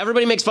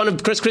 Everybody makes fun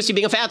of Chris Christie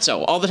being a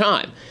fatso all the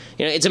time.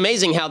 You know, it's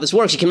amazing how this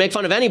works. You can make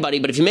fun of anybody,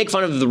 but if you make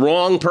fun of the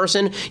wrong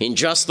person in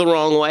just the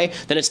wrong way,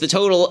 then it's the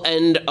total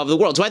end of the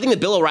world. So I think that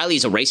Bill O'Reilly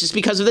is a racist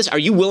because of this. Are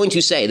you willing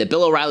to say that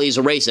Bill O'Reilly is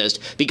a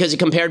racist because he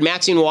compared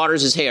Maxine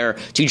Waters' hair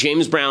to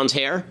James Brown's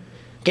hair?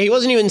 Okay, he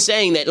wasn't even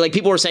saying that, like,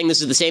 people were saying this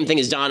is the same thing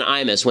as Don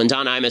Imus, when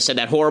Don Imus said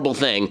that horrible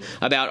thing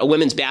about a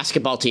women's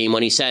basketball team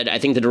when he said, I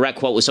think the direct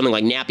quote was something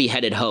like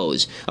nappy-headed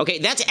hoes. Okay,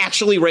 that's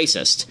actually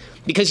racist,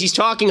 because he's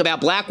talking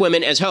about black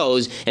women as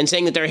hoes and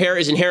saying that their hair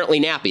is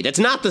inherently nappy. That's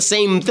not the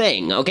same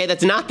thing, okay?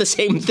 That's not the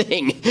same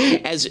thing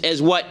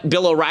as what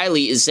Bill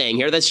O'Reilly is saying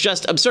here. That's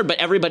just absurd, but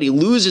everybody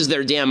loses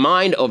their damn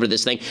mind over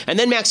this thing. And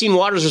then Maxine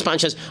Waters'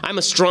 response says, I'm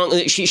a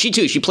strong... She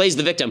too, she plays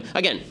the victim.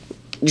 Again,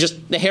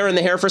 just the hair in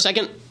the hair for a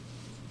second.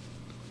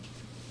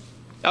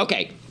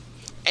 Okay.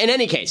 In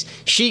any case,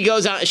 she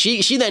goes on.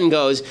 She then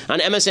goes on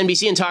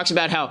MSNBC and talks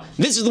about how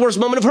this is the worst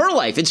moment of her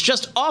life. It's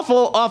just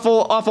awful,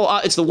 awful, awful.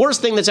 It's the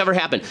worst thing that's ever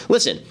happened.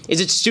 Listen,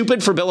 is it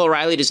stupid for Bill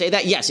O'Reilly to say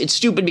that? Yes, it's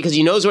stupid because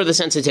he knows where the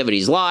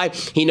sensitivities lie.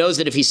 He knows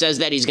that if he says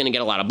that, he's going to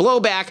get a lot of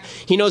blowback.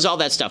 He knows all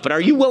that stuff. But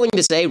are you willing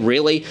to say,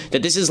 really,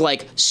 that this is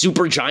like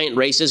super giant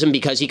racism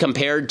because he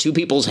compared two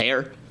people's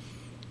hair?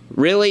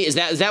 Really? Is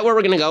that where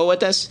we're going to go with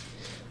this?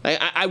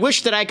 I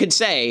wish that I could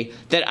say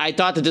that I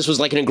thought that this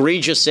was like an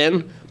egregious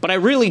sin, but I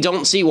really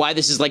don't see why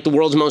this is like the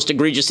world's most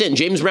egregious sin.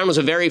 James Brown was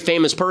a very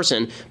famous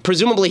person.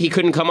 Presumably he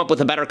couldn't come up with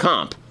a better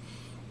comp.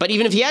 But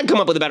even if he had come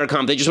up with a better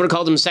comp, they just would have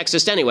called him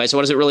sexist anyway, so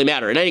what does it really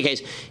matter? In any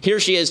case, here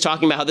she is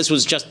talking about how this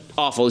was just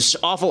awful. It's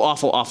awful,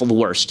 awful, awful, the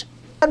worst.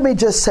 Let me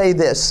just say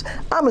this.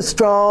 I'm a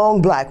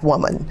strong black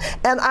woman,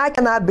 and I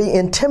cannot be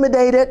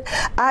intimidated.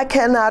 I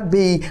cannot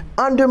be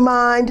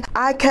undermined.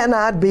 I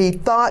cannot be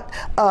thought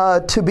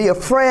to be a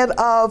friend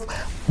of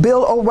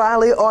Bill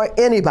O'Reilly or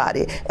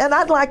anybody. And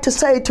I'd like to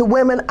say to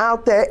women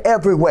out there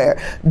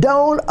everywhere,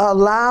 don't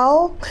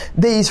allow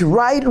these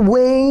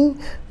right-wing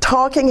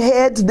talking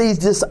heads, these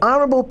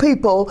dishonorable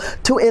people,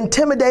 to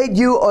intimidate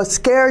you or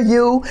scare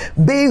you.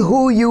 Be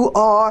who you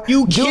are.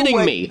 You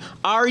kidding me?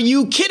 Are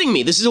you kidding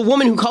me? This is a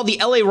woman who called the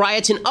LA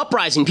riots an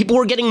uprising. People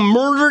were getting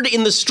murdered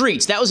in the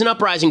streets. That was an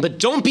uprising, but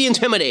don't be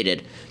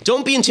intimidated.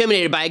 Don't be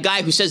intimidated by a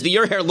guy who says that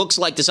your hair looks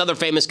like this other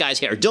famous guy's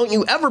hair. Don't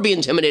you ever be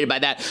intimidated by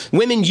that.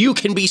 Women, you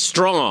can be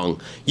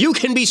strong. You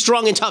can be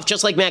strong and tough,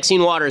 just like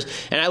Maxine Waters.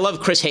 And I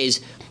love Chris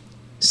Hayes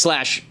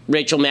 /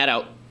 Rachel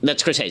Maddow.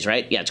 That's Chris Hayes,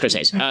 right? Yeah, it's Chris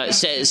Hayes.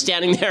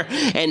 Standing there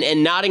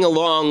and nodding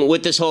along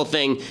with this whole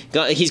thing.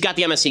 He's got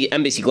the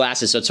NBC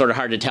glasses, so it's sort of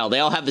hard to tell. They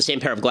all have the same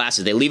pair of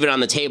glasses. They leave it on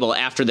the table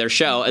after their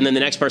show, and then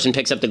the next person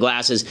picks up the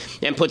glasses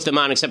and puts them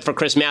on, except for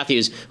Chris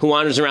Matthews, who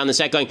wanders around the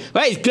set going,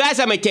 hey, glass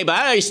on my table.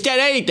 I don't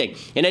understand anything.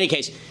 In any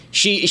case,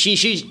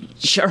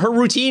 her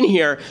routine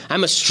here,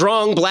 I'm a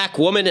strong black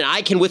woman, and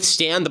I can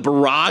withstand the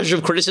barrage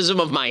of criticism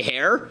of my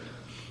hair.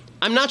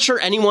 I'm not sure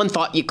anyone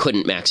thought you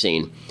couldn't,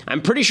 Maxine.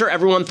 I'm pretty sure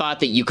everyone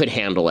thought that you could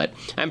handle it.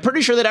 I'm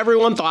pretty sure that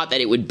everyone thought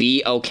that it would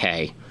be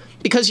okay.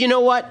 Because you know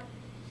what?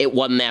 It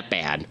wasn't that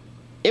bad.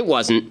 It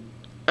wasn't.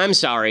 I'm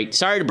sorry.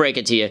 Sorry to break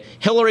it to you.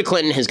 Hillary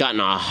Clinton has gotten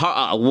a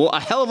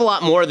hell of a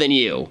lot more than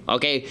you,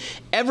 okay?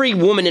 Every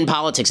woman in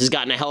politics has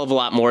gotten a hell of a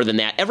lot more than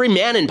that. Every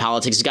man in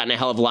politics has gotten a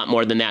hell of a lot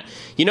more than that.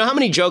 You know how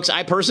many jokes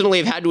I personally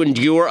have had to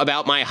endure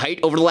about my height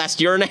over the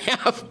last year and a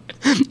half?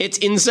 It's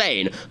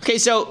insane. Okay,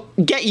 so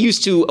get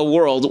used to a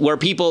world where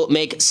people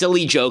make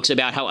silly jokes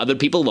about how other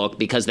people look,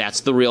 because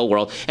that's the real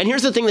world. And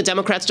here's the thing that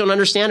Democrats don't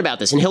understand about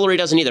this, and Hillary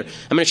doesn't either.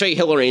 I'm going to show you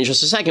Hillary in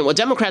just a second. What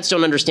Democrats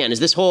don't understand is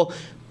this whole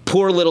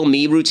poor little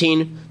me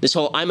routine, this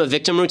whole I'm a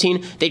victim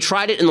routine. They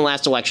tried it in the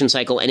last election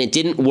cycle, and it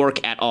didn't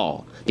work at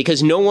all,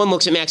 because no one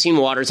looks at Maxine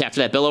Waters after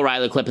that Bill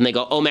O'Reilly clip and they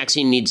go, oh,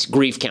 Maxine needs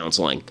grief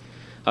counseling.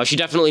 Oh, she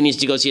definitely needs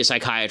to go see a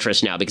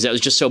psychiatrist now because that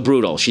was just so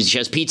brutal. She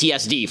has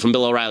PTSD from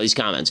Bill O'Reilly's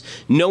comments.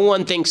 No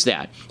one thinks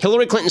that.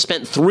 Hillary Clinton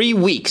spent 3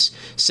 weeks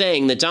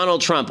saying that Donald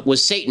Trump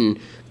was Satan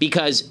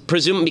because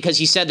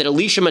he said that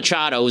Alicia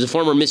Machado, who was a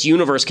former Miss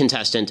Universe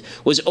contestant,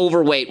 was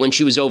overweight when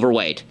she was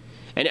overweight.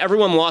 And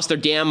everyone lost their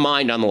damn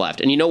mind on the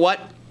left. And you know what?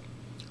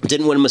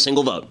 Didn't win him a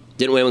single vote.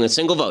 Didn't win him a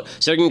single vote.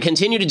 So they're going to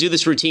continue to do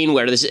this routine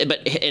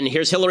and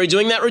here's Hillary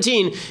doing that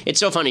routine. It's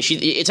so funny.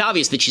 It's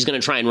obvious that she's going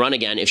to try and run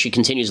again if she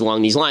continues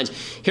along these lines.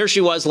 Here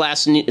she was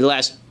last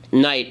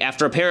night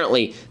after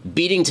apparently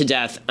beating to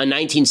death a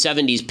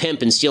 1970s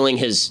pimp and stealing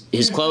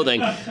his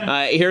clothing.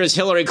 Here is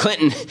Hillary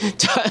Clinton.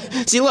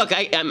 See, look,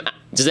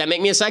 does that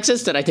make me a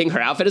sexist? That I think her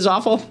outfit is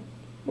awful?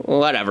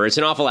 Whatever, it's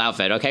an awful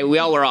outfit, okay? We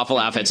all wear awful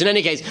outfits. In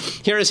any case,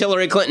 here is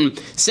Hillary Clinton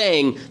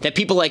saying that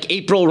people like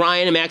April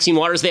Ryan and Maxine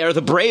Waters, they are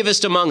the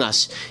bravest among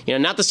us. You know,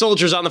 not the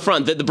soldiers on the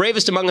front. The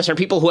bravest among us are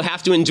people who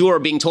have to endure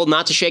being told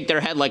not to shake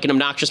their head like an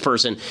obnoxious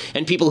person,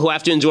 and people who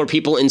have to endure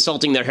people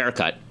insulting their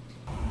haircut.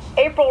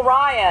 April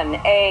Ryan,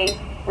 a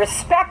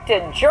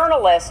respected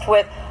journalist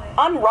with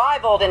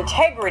unrivaled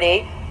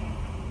integrity,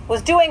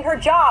 was doing her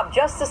job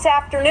just this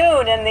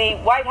afternoon in the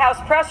White House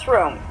press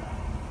room.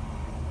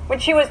 when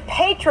she was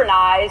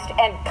patronized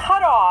and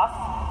cut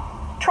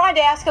off trying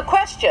to ask a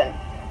question.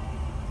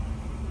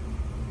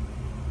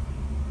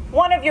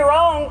 One of your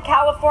own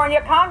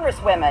California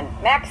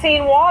congresswomen,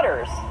 Maxine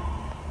Waters,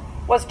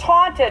 was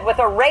taunted with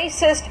a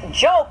racist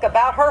joke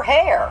about her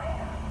hair.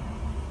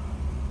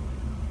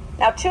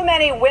 Now, too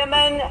many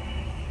women,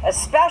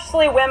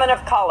 especially women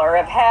of color,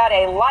 have had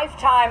a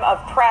lifetime of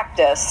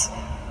practice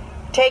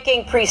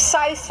taking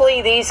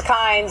precisely these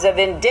kinds of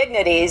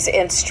indignities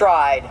in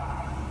stride.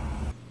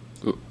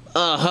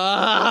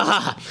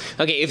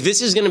 Okay, if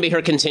this is going to be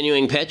her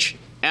continuing pitch,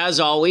 as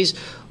always,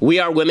 we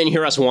are women,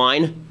 hear us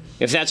whine.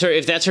 If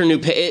that's her new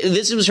pitch,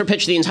 this was her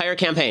pitch the entire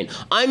campaign.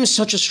 I'm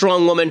such a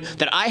strong woman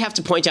that I have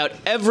to point out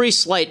every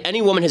slight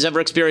any woman has ever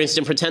experienced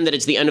and pretend that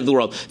it's the end of the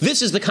world.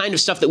 This is the kind of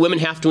stuff that women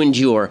have to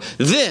endure.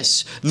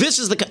 This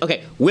is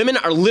okay, women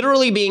are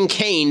literally being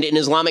caned in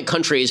Islamic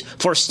countries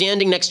for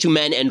standing next to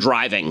men and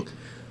driving.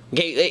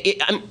 Okay,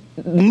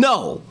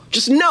 no.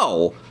 Just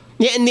no.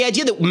 Yeah, and the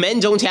idea that men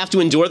don't have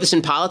to endure this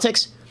in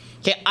politics.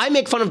 Okay, I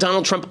make fun of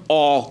Donald Trump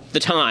all the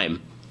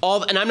time.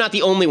 And I'm not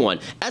the only one.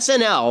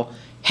 SNL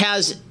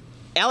has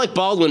Alec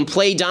Baldwin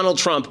play Donald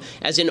Trump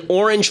as an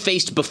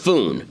orange-faced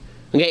buffoon,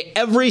 okay,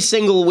 every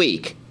single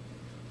week.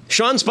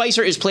 Sean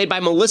Spicer is played by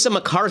Melissa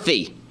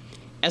McCarthy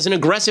as an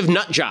aggressive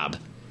nut job.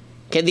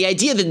 Okay, the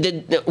idea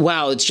that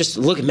wow, it's just,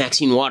 look at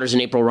Maxine Waters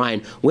and April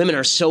Ryan. Women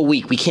are so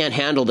weak. We can't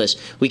handle this.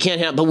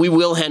 But we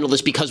will handle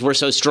this because we're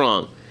so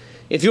strong.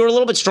 If you were a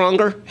little bit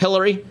stronger,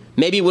 Hillary,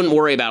 maybe you wouldn't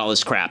worry about all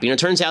this crap. It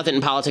turns out that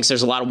in politics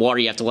there's a lot of water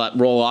you have to let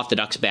roll off the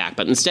duck's back.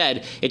 But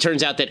instead, it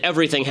turns out that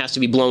everything has to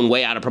be blown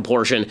way out of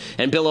proportion.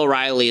 And Bill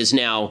O'Reilly is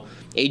now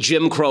a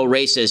Jim Crow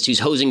racist who's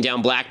hosing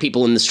down black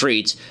people in the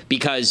streets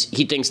because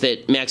he thinks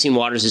that Maxine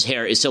Waters'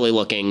 hair is silly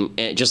looking,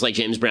 just like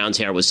James Brown's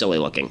hair was silly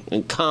looking.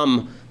 And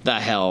come the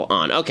hell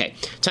on. Okay,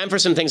 time for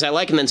some things I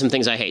like and then some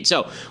things I hate.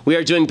 So we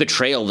are doing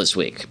betrayal this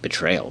week.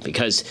 Betrayal,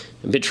 because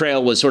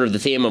betrayal was sort of the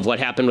theme of what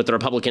happened with the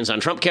Republicans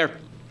on Trumpcare.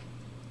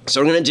 So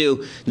we're going to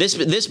do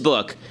this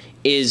book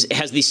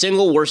has the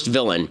single worst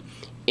villain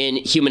in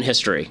human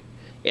history.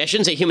 I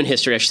shouldn't say human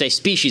history, I should say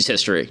species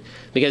history,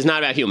 because it's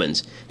not about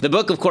humans. The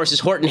book, of course,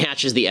 is Horton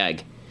Hatches the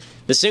Egg.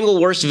 The single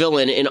worst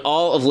villain in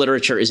all of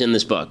literature is in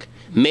this book.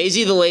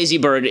 Maisie the Lazy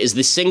Bird is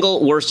the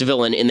single worst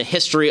villain in the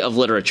history of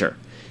literature.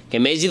 Okay,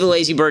 Maisie the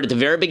Lazy Bird, at the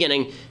very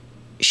beginning,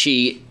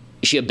 she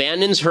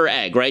abandons her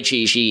egg, right?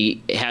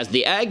 She has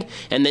the egg,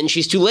 and then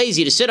she's too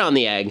lazy to sit on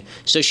the egg,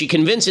 so she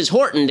convinces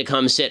Horton to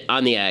come sit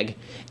on the egg,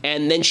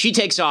 and then she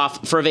takes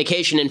off for a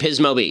vacation in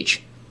Pismo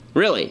Beach.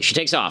 Really, she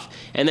takes off.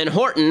 And then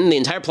Horton, the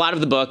entire plot of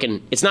the book,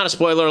 and it's not a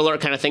spoiler alert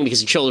kind of thing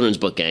because it's a children's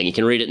book, gang. You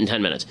can read it in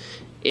 10 minutes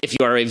if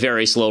you are a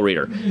very slow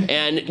reader.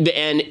 And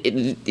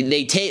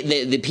they take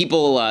the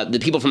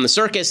people from the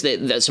circus.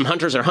 Some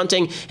hunters are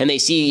hunting, and they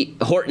see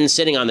Horton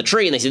sitting on the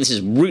tree, and they say, "This is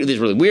really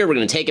weird. We're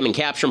going to take him and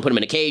capture him, put him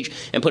in a cage,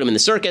 and put him in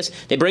the circus."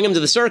 They bring him to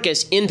the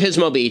circus in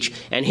Pismo Beach,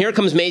 and here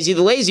comes Maisie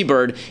the Lazy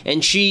Bird,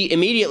 and she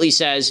immediately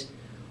says,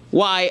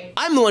 "Why,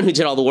 I'm the one who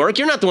did all the work.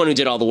 You're not the one who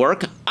did all the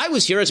work. I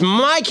was here. It's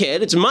my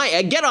kid. It's my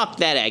egg. Get off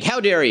that egg.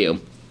 How dare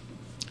you?"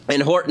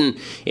 And Horton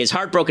is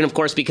heartbroken, of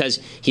course, because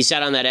he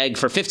sat on that egg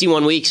for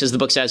 51 weeks, as the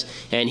book says,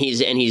 and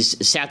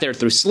he's sat there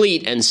through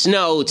sleet and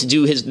snow to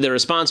do the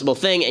responsible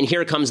thing. And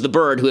here comes the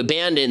bird who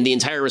abandoned the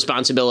entire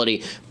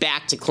responsibility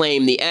back to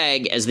claim the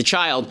egg as the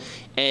child.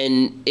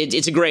 And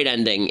it's a great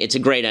ending. It's a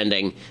great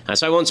ending.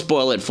 So I won't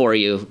spoil it for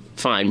you.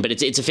 Fine, but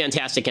it's a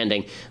fantastic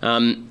ending.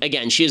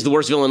 Again, she is the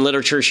worst villain in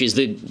literature. She's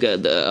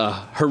the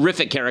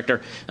horrific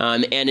character,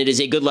 and it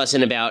is a good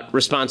lesson about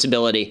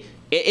responsibility.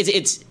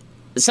 It's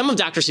some of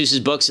Dr. Seuss's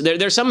books.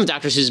 There's some of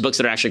Dr. Seuss's books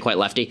that are actually quite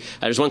lefty.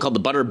 There's one called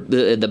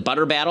the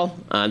Butter Battle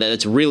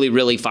that's really,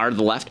 really far to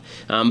the left.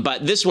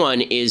 But this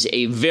one is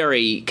a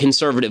very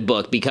conservative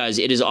book because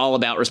it is all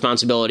about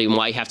responsibility and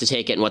why you have to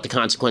take it and what the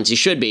consequences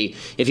should be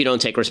if you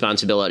don't take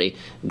responsibility.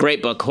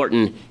 Great book,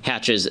 Horton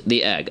Hatches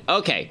the Egg.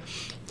 Okay,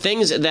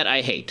 things that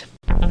I hate.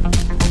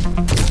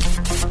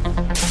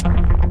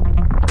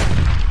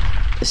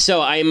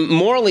 So I'm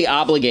morally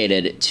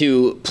obligated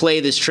to play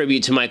this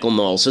tribute to Michael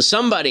Knowles.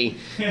 So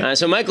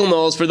Michael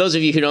Knowles, for those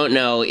of you who don't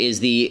know, is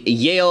the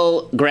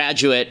Yale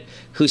graduate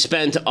who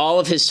spent all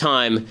of his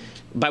time,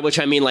 by which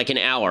I mean like an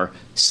hour,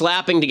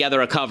 slapping together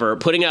a cover,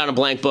 putting it on a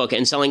blank book,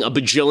 and selling a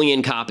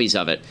bajillion copies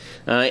of it.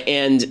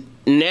 And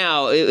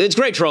now, it's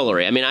great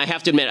trollery. I mean, I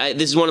have to admit,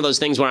 this is one of those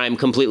things where I'm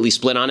completely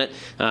split on it.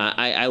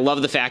 I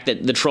love the fact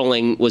that the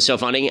trolling was so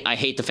funny. I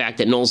hate the fact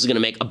that Knowles is going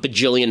to make $1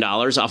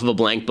 bajillion off of a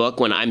blank book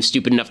when I'm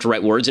stupid enough to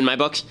write words in my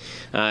books.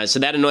 So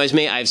that annoys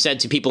me. I've said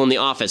to people in the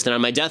office that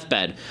on my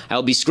deathbed, I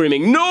will be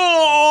screaming,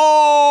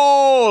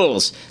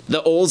 "Knowles!"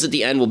 The "Oles" at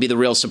the end will be the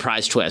real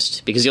surprise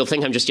twist, because you'll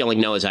think I'm just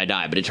yelling no as I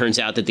die, but it turns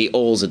out that the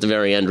 "Oles" at the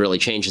very end really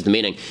changes the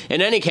meaning.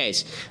 In any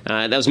case,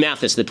 that was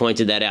Mathis that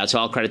pointed that out, so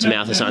all credit to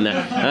Mathis on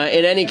that.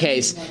 In any case,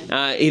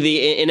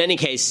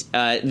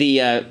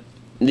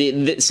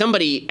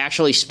 somebody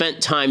actually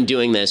spent time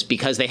doing this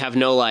because they have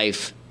no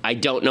life. I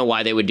don't know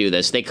why they would do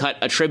this. They cut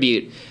a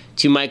tribute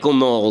to Michael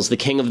Knowles, the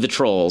king of the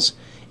trolls,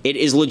 It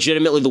is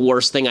legitimately the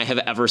worst thing I have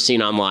ever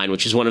seen online,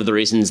 which is one of the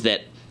reasons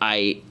that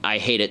I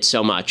hate it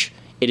so much.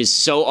 It is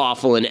so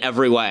awful in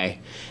every way,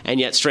 and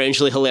yet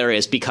strangely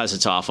hilarious because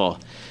it's awful.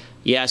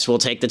 Yes, we'll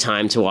take the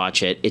time to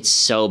watch it. It's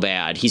so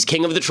bad. He's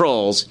king of the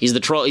trolls. He's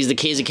a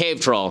cave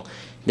troll.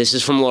 This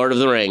is from Lord of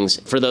the Rings.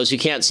 For those who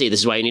can't see,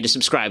 this is why you need to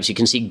subscribe so you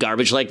can see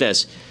garbage like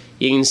this.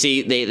 You can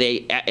see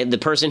the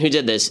person who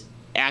did this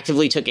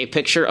actively took a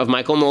picture of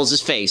Michael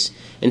Knowles' face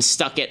and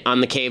stuck it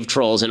on the cave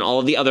trolls and all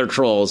of the other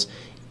trolls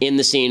in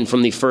the scene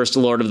from the first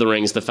Lord of the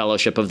Rings, The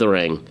Fellowship of the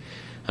Ring.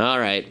 All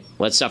right,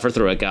 let's suffer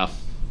through it. Go.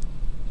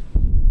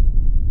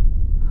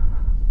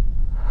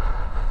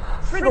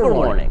 Trigger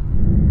warning.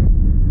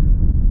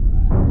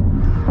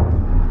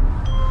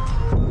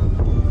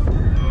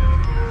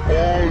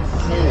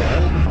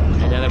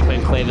 And now they're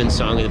playing Clavin's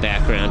song in the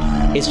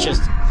background.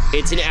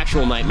 It's an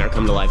actual nightmare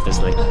come to life, this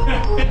thing.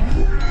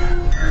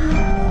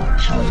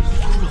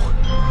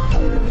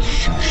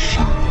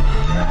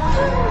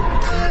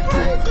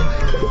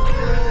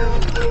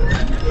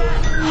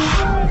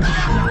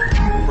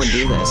 Would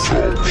do this?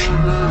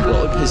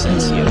 What would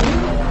possess you?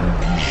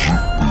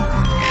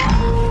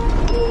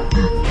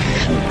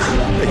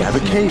 They have a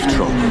cave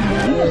troll.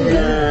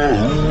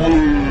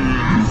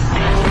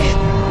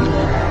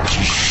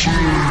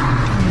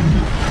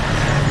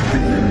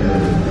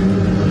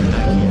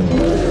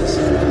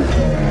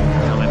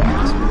 How am I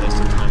possibly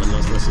wasting time on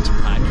those listen to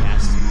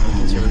podcasts on the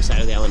conservative side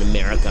of the island,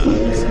 America?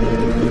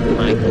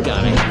 My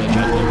God, I hate my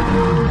judgment.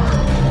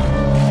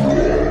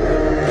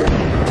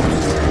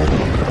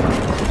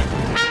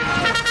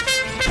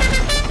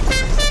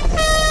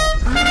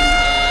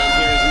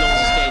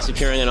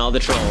 Appearing on all the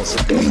trolls.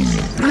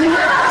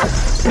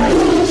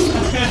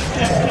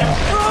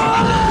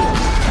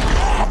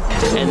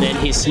 And then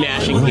he's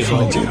smashing people.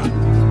 And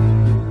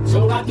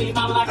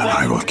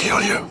I will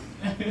kill you.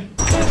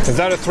 Is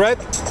that a threat?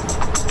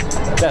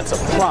 That's a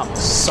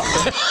promise,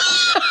 sucker.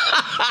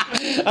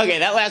 Okay,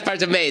 that last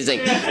part's amazing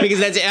because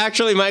that's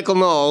actually Michael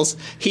Knowles.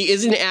 He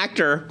is an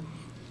actor.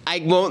 I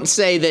won't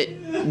say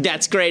that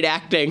that's great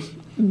acting,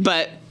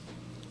 but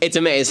it's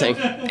amazing.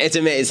 It's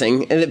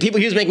amazing. And the people,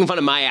 he was making fun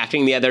of my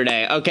acting the other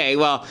day. Okay,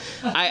 well,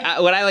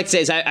 what I like to say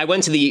is I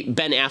went to the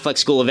Ben Affleck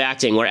School of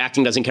Acting, where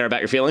acting doesn't care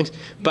about your feelings.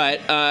 But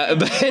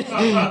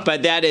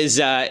that is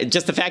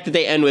just the fact that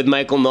they end with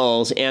Michael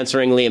Knowles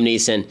answering Liam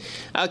Neeson.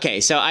 Okay,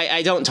 so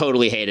I don't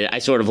totally hate it. I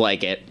sort of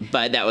like it.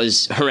 But that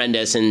was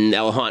horrendous, and that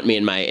will haunt me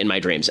in my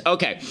dreams.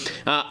 Okay,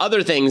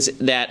 other things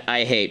that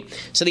I hate.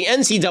 So the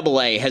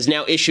NCAA has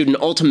now issued an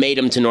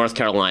ultimatum to North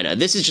Carolina.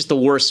 This is just the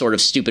worst sort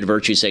of stupid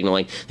virtue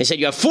signaling. They said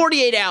you have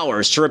 48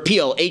 hours to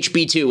repeal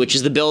HB2, which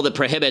is the bill that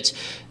prohibits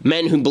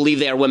men who believe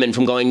they are women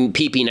from going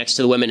pee-pee next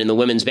to the women in the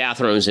women's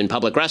bathrooms and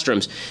public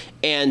restrooms.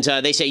 And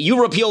they say,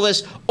 you repeal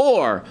this,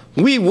 or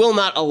we will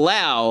not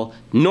allow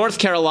North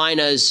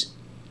Carolina's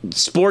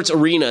sports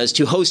arenas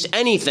to host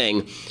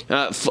anything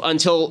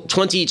until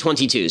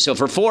 2022. So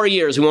for 4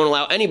 years, we won't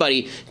allow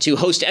anybody to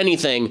host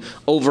anything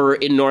over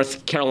in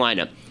North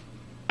Carolina.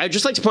 I'd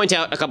just like to point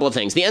out a couple of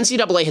things. The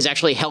NCAA has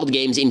actually held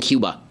games in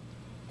Cuba,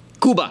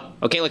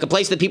 okay, like a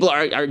place that people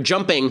are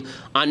jumping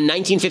on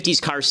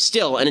 1950s cars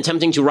still and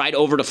attempting to ride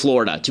over to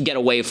Florida to get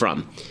away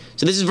from.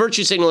 So this is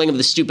virtue signaling of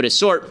the stupidest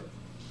sort.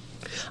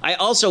 I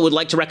also would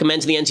like to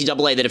recommend to the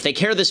NCAA that if they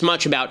care this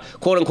much about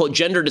quote-unquote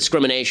gender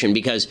discrimination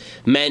because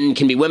men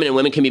can be women and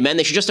women can be men,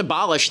 they should just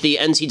abolish the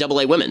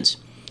NCAA women's.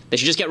 They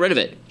should just get rid of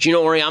it.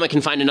 Gino Auriemma can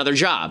find another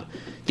job.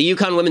 The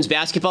UConn women's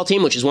basketball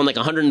team, which has won like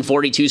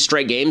 142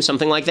 straight games,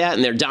 something like that,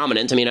 and they're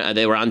dominant. I mean,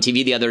 they were on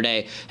TV the other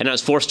day, and I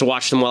was forced to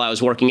watch them while I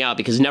was working out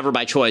because never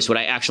by choice would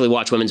I actually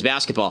watch women's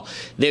basketball.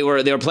 They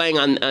were playing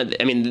on.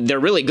 I mean,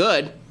 they're really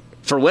good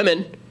for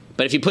women,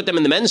 but if you put them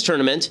in the men's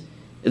tournament,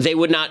 they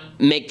would not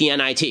make the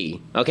NIT,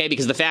 okay?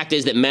 Because the fact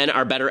is that men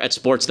are better at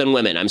sports than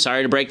women. I'm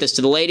sorry to break this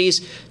to the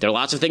ladies. There are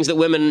lots of things that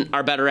women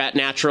are better at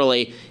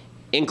naturally,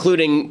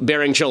 including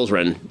bearing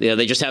children. You know,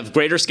 they just have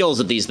greater skills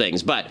at these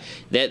things. But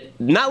that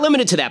not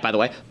limited to that, by the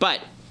way.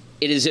 But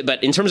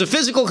in terms of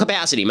physical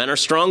capacity, men are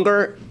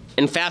stronger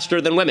and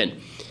faster than women.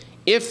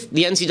 If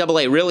the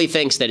NCAA really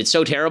thinks that it's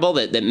so terrible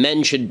that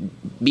men should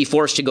be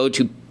forced to go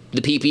to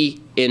the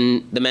pee-pee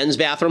in the men's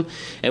bathroom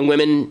and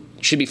women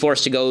should be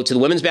forced to go to the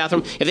women's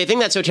bathroom, if they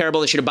think that's so terrible,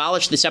 they should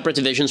abolish the separate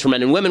divisions for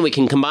men and women. We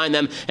can combine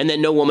them, and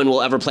then no woman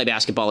will ever play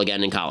basketball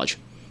again in college.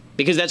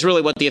 Because that's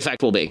really what the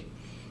effect will be.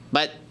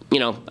 But you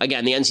know,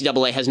 again, the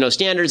NCAA has no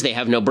standards, they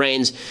have no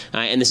brains,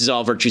 and this is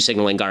all virtue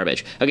signaling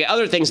garbage. Okay,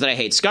 other things that I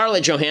hate.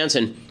 Scarlett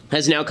Johansson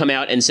has now come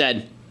out and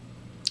said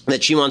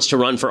that she wants to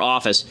run for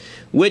office,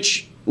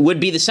 which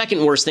would be the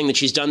second worst thing that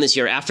she's done this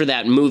year after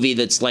that movie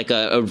that's like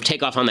a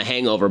takeoff on The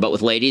Hangover, but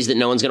with ladies that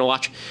no one's going to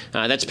watch.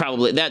 That's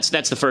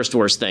the first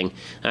worst thing.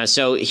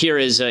 So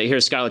here's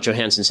Scarlett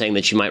Johansson saying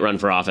that she might run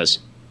for office.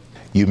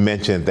 You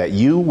mentioned that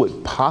you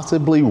would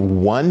possibly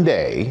one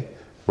day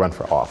run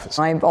for office.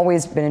 I've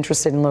always been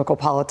interested in local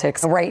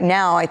politics. Right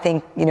now, I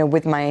think, you know,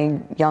 with my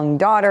young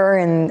daughter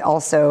and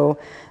also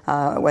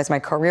as my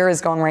career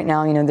is going right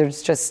now, you know,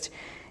 there's just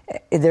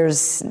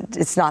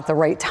it's not the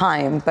right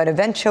time. But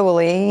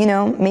eventually, you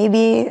know,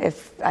 maybe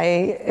if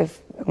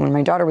when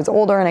my daughter was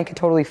older and I could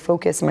totally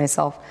focus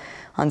myself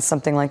on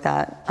something like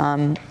that,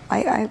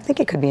 I think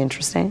it could be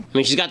interesting. I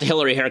mean, she's got the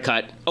Hillary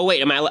haircut. Oh,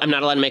 wait, I'm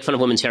not allowed to make fun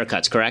of women's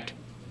haircuts, correct?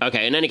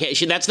 Okay, in any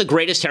case, that's the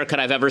greatest haircut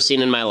I've ever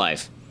seen in my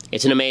life.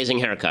 It's an amazing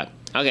haircut.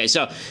 Okay,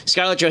 so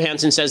Scarlett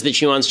Johansson says that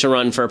she wants to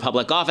run for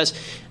public office.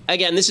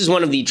 Again, this is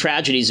one of the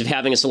tragedies of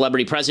having a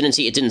celebrity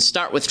presidency. It didn't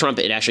start with Trump.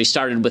 It actually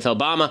started with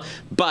Obama.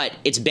 But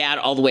it's bad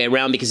all the way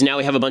around because now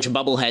we have a bunch of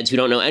bubbleheads who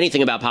don't know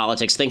anything about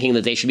politics thinking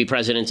that they should be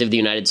president of the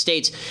United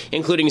States,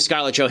 including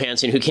Scarlett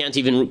Johansson, who can't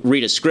even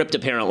read a script,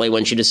 apparently,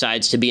 when she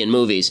decides to be in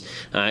movies.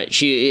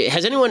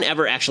 Has anyone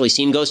ever actually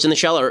seen Ghost in the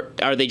Shell, or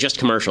are they just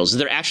commercials? Is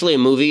there actually a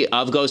movie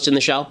of Ghost in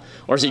the Shell?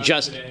 Or is it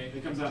just...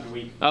 It comes out in a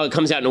week. Oh, it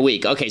comes out in a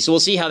week. Okay, so we'll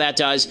see how that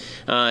does.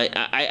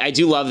 I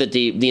do love that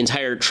the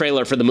entire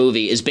trailer for the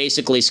movie is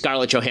basically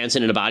Scarlett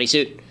Johansson in a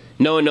bodysuit.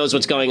 No one knows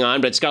what's going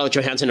on, but it's Scarlett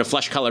Johansson in a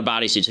flesh-colored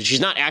bodysuit. So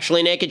she's not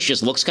actually naked. She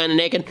just looks kind of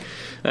naked.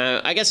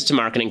 I guess it's a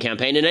marketing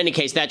campaign. In any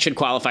case, that should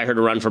qualify her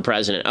to run for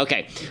president.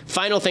 Okay,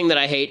 final thing that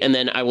I hate, and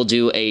then I will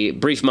do a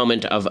brief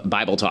moment of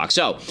Bible talk.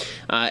 So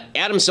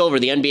Adam Silver,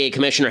 the NBA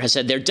commissioner, has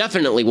said there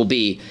definitely will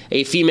be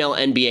a female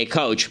NBA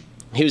coach.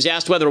 He was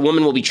asked whether a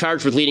woman will be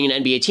charged with leading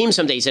an NBA team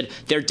someday. He said,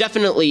 there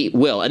definitely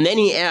will. And then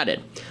he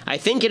added, I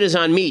think it is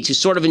on me to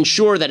sort of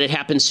ensure that it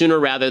happens sooner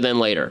rather than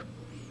later.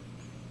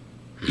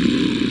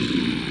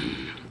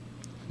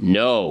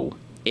 No,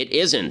 it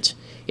isn't.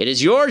 It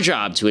is your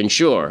job to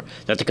ensure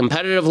that the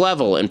competitive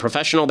level in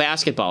professional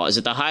basketball is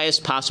at the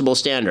highest possible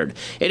standard.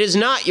 It is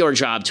not your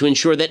job to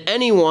ensure that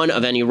anyone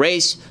of any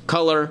race,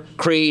 color,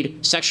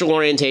 creed, sexual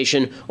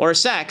orientation, or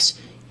sex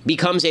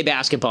becomes a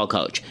basketball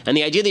coach. And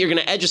the idea that you're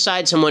going to edge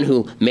aside someone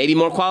who may be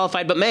more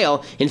qualified but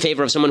male in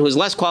favor of someone who is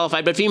less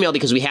qualified but female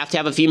because we have to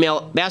have a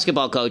female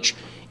basketball coach,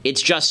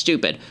 it's just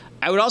stupid.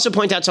 I would also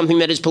point out something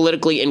that is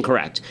politically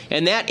incorrect,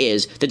 and that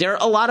is that there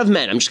are a lot of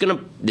men,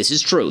 this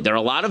is true, there are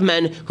a lot of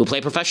men who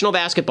play professional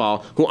basketball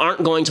who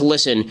aren't going to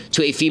listen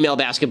to a female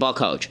basketball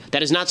coach.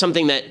 That is not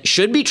something that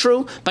should be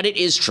true, but it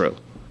is true.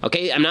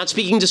 Okay, I'm not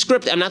speaking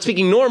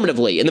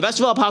normatively. In the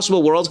best of all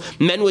possible worlds,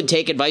 men would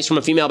take advice from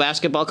a female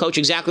basketball coach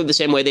exactly the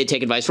same way they'd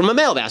take advice from a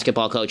male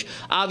basketball coach.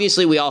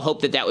 Obviously, we all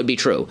hope that that would be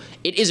true.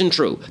 It isn't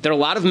true. There are a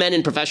lot of men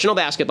in professional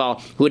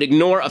basketball who would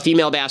ignore a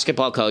female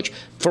basketball coach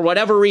for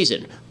whatever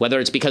reason, whether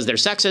it's because they're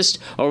sexist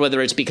or whether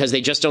it's because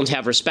they just don't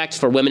have respect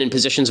for women in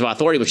positions of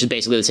authority, which is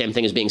basically the same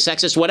thing as being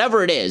sexist.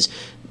 Whatever it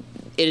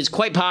is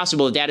quite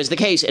possible that that is the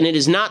case, and it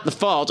is not the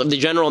fault of the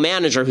general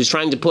manager who's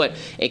trying to put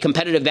a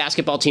competitive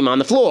basketball team on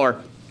the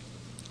floor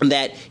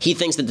that he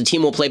thinks that the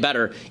team will play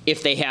better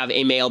if they have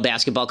a male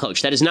basketball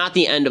coach. That is not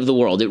the end of the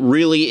world. It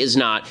really is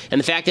not. And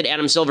the fact that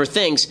Adam Silver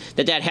thinks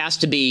that that has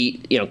to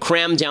be,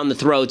 crammed down the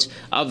throats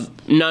of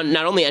not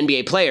only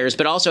NBA players,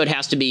 but also it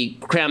has to be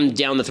crammed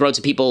down the throats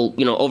of people,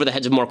 over the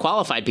heads of more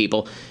qualified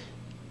people.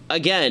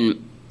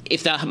 Again,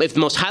 if the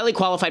most highly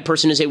qualified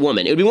person is a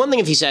woman, it would be one thing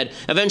if he said,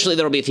 eventually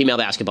there will be a female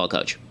basketball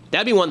coach.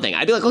 That'd be one thing.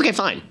 I'd be like, okay,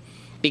 fine.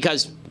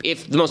 Because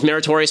if the most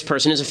meritorious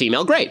person is a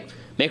female, great.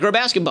 Make her a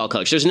basketball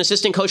coach. There's an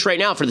assistant coach right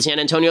now for the San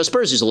Antonio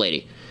Spurs who's a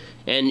lady.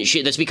 And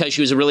that's because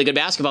she was a really good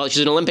basketball.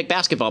 She's an Olympic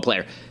basketball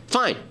player.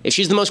 Fine. If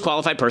she's the most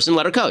qualified person,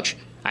 let her coach.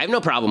 I have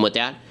no problem with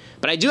that.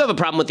 But I do have a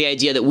problem with the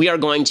idea that we are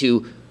going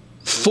to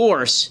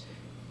force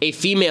a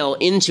female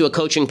into a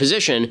coaching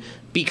position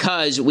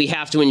because we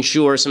have to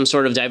ensure some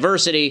sort of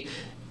diversity.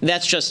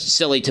 That's just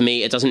silly to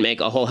me. It doesn't make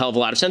a whole hell of a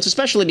lot of sense,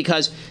 especially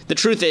because the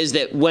truth is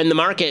that when the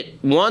market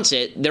wants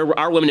it, there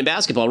are women in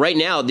basketball. Right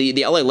now, the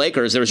LA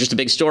Lakers, there was just a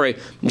big story.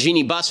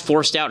 Jeannie Buss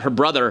forced out her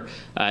brother,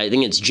 I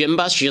think it's Jim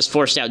Buss. She just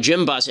forced out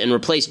Jim Buss and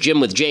replaced Jim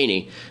with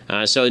Janie.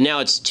 So now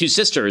it's two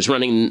sisters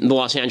running the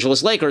Los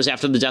Angeles Lakers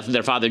after the death of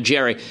their father,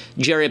 Jerry.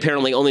 Jerry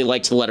apparently only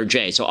likes the letter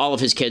J. So all of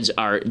his kids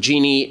are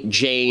Jeannie,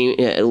 Jane,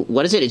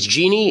 what is it? It's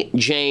Jeannie,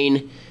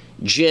 Jane,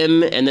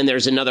 Jim, and then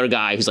there's another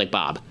guy who's like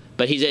Bob.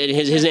 But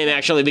his name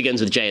actually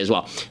begins with J as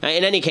well.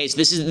 In any case,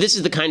 this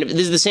is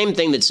the same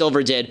thing that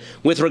Silver did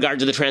with regard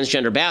to the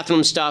transgender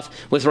bathroom stuff,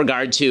 with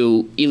regard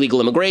to illegal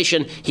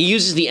immigration. He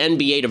uses the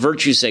NBA to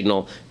virtue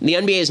signal. The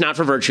NBA is not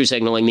for virtue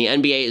signaling. The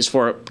NBA is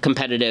for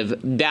competitive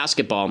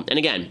basketball. And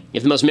again,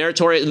 if the most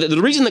meritorious,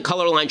 the reason the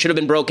color line should have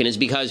been broken is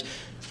because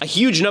a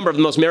huge number of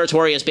the most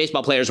meritorious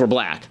baseball players were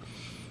black.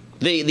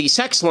 The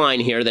sex line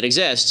here that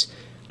exists,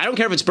 I don't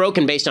care if it's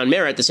broken based on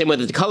merit, the same way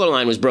that the color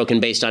line was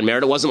broken based on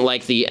merit. It wasn't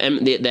like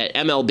that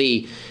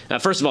MLB,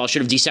 first of all,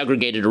 should have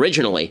desegregated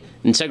originally,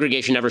 and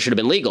segregation never should have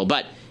been legal.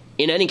 But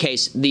in any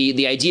case,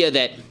 the idea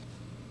that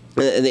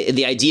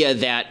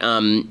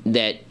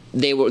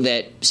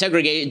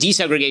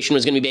desegregation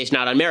was going to be based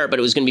not on merit, but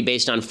it was going to be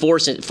based on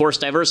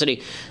forced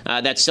diversity.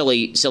 That's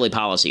silly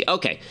policy.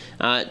 Okay,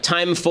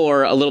 time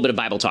for a little bit of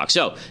Bible talk.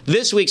 So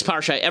this week's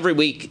Parsha, every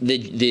week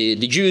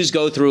the Jews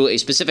go through a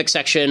specific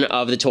section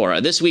of the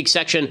Torah. This week's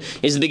section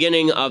is the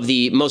beginning of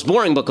the most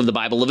boring book of the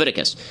Bible,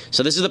 Leviticus.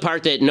 So this is the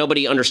part that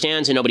nobody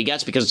understands and nobody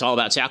gets because it's all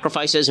about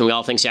sacrifices, and we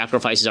all think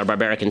sacrifices are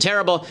barbaric and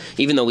terrible,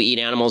 even though we eat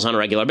animals on a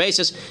regular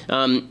basis.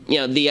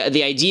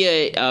 The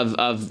idea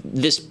of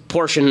this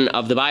portion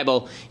of the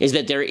Bible is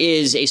that there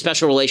is a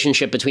special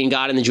relationship between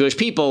God and the Jewish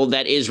people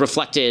that is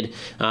reflected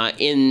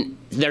in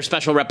their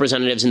special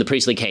representatives in the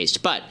priestly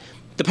caste. But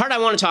the part I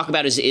want to talk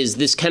about is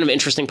this kind of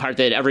interesting part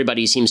that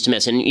everybody seems to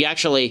miss. And I'm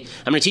going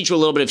to teach you a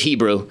little bit of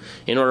Hebrew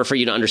in order for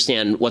you to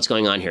understand what's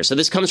going on here. So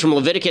this comes from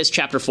Leviticus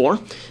chapter 4,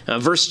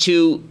 verse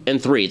 2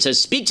 and 3. It says,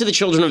 "Speak to the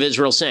children of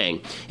Israel,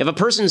 saying, if a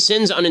person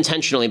sins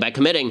unintentionally by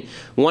committing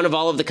one of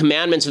all of the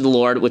commandments of the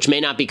Lord, which may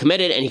not be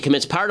committed, and he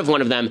commits part of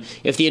one of them,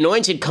 if the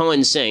anointed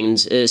Kohen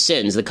sins,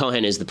 the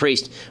Kohen is the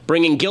priest,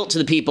 bringing guilt to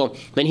the people,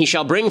 then he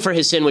shall bring for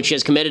his sin which he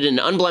has committed an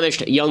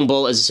unblemished young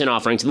bull as a sin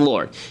offering to the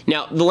Lord."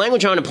 Now, the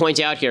language I want to point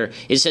out here,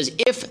 it says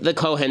if the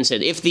Kohen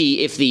sins, if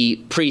the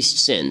priest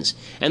sins.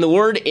 And the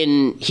word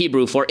in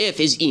Hebrew for if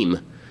is im.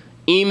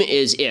 Im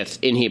is if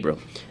in Hebrew.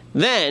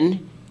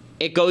 Then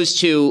it goes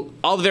to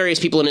all the various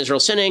people in Israel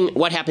sinning.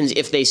 What happens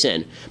if they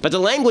sin? But the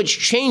language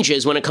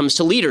changes when it comes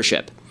to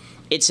leadership.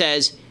 It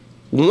says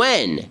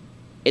when.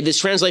 This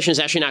translation is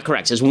actually not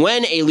correct. It says,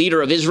 when a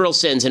leader of Israel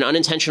sins and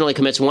unintentionally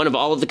commits one of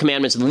all of the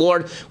commandments of the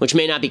Lord, which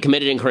may not be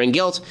committed incurring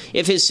guilt,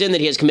 if his sin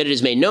that he has committed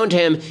is made known to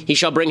him, he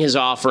shall bring his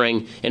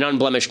offering, an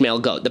unblemished male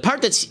goat. The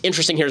part that's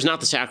interesting here is not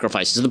the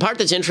sacrifices. The part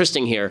that's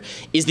interesting here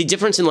is the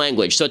difference in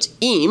language. So it's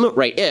im,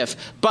 right, if,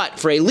 but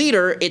for a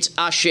leader, it's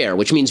asher,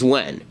 which means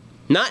when.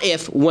 Not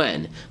if,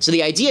 when. So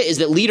the idea is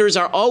that leaders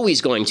are always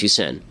going to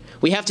sin.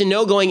 We have to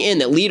know going in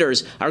that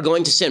leaders are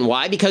going to sin.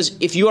 Why? Because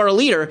if you are a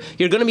leader,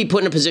 you're going to be put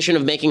in a position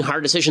of making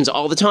hard decisions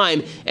all the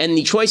time, and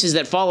the choices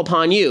that fall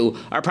upon you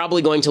are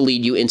probably going to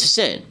lead you into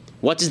sin.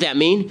 What does that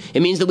mean?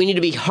 It means that we need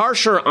to be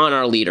harsher on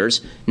our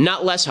leaders,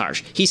 not less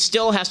harsh. He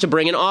still has to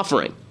bring an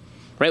offering.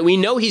 Right? We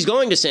know he's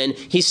going to sin.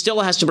 He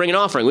still has to bring an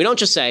offering. We don't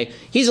just say,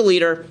 he's a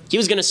leader, he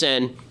was going to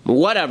sin,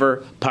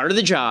 whatever, part of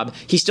the job.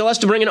 He still has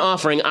to bring an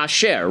offering,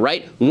 asher,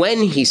 right?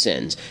 When he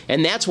sins.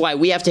 And that's why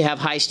we have to have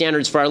high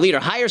standards for our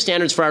leader, higher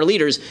standards for our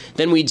leaders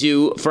than we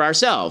do for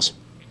ourselves.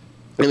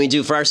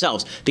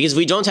 Because if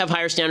we don't have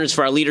higher standards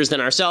for our leaders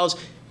than ourselves,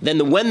 then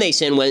the when they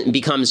sin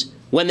becomes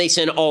when they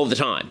sin all the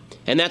time.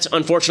 And that's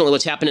unfortunately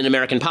what's happened in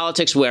American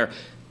politics, where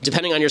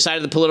depending on your side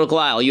of the political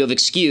aisle, you have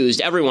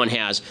excused, everyone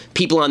has,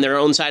 people on their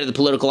own side of the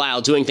political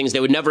aisle doing things they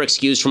would never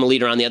excuse from a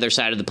leader on the other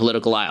side of the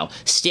political aisle.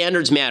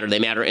 Standards matter. They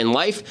matter in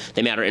life,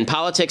 they matter in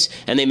politics,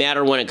 and they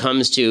matter when it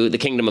comes to the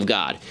kingdom of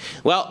God.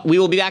 Well, we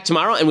will be back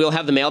tomorrow, and we'll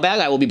have the mailbag.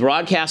 I will be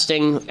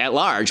broadcasting at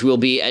large. We will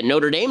be at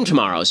Notre Dame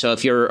tomorrow. So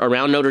if you're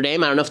around Notre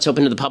Dame, I don't know if it's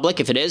open to the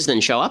public. If it is,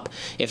 then show up.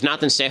 If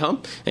not, then stay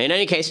home. In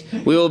any case,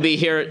 we will be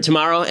here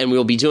tomorrow, and we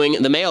will be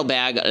doing the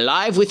mailbag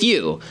live with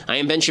you. I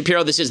am Ben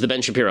Shapiro. This is The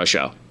Ben Shapiro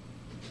Show.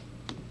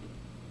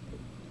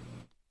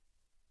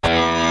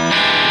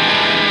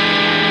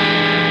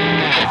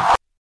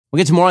 We'll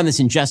get to more on this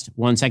in just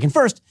 1 second.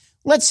 First,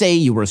 let's say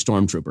you were a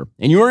stormtrooper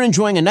and you were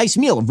enjoying a nice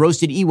meal of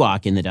roasted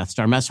Ewok in the Death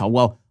Star mess hall.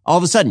 Well, all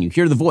of a sudden you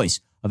hear the voice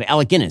of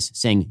Alec Guinness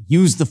saying,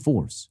 "Use the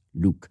Force,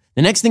 Luke."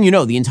 The next thing you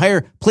know, the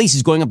entire place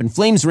is going up in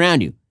flames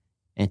around you.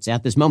 And it's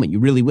at this moment you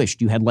really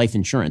wished you had life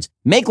insurance.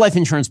 Make life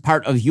insurance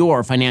part of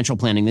your financial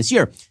planning this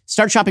year.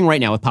 Start shopping right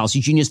now with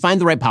Policy Genius.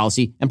 Find the right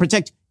policy and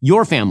protect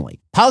your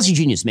family. Policy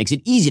Genius makes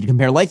it easy to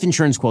compare life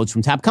insurance quotes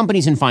from top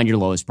companies and find your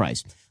lowest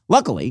price.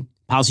 Luckily,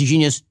 Policy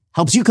Genius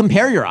helps you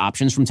compare your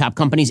options from top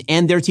companies,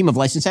 and their team of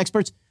licensed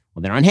experts,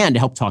 well, they're on hand to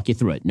help talk you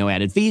through it. No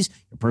added fees.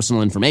 Your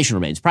personal information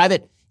remains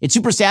private. It's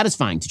super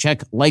satisfying to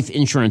check life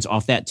insurance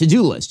off that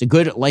to-do list. A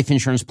good life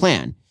insurance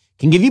plan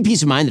can give you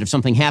peace of mind that if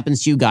something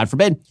happens to you, God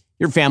forbid,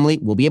 your family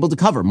will be able to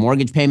cover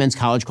mortgage payments,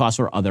 college costs,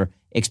 or other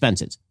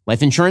expenses.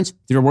 Life insurance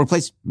through your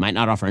workplace might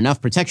not offer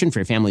enough protection for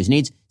your family's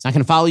needs. It's not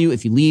going to follow you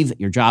if you leave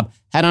your job.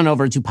 Head on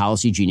over to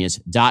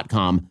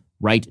PolicyGenius.com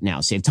right now.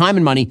 Save time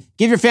and money.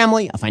 Give your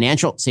family a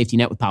financial safety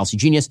net with Policy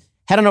Genius.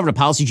 Head on over to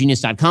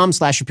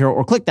PolicyGenius.com/Shapiro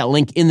or click that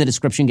link in the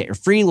description. Get your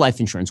free life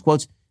insurance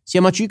quotes. See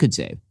how much you could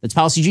save. That's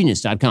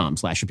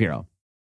PolicyGenius.com/Shapiro.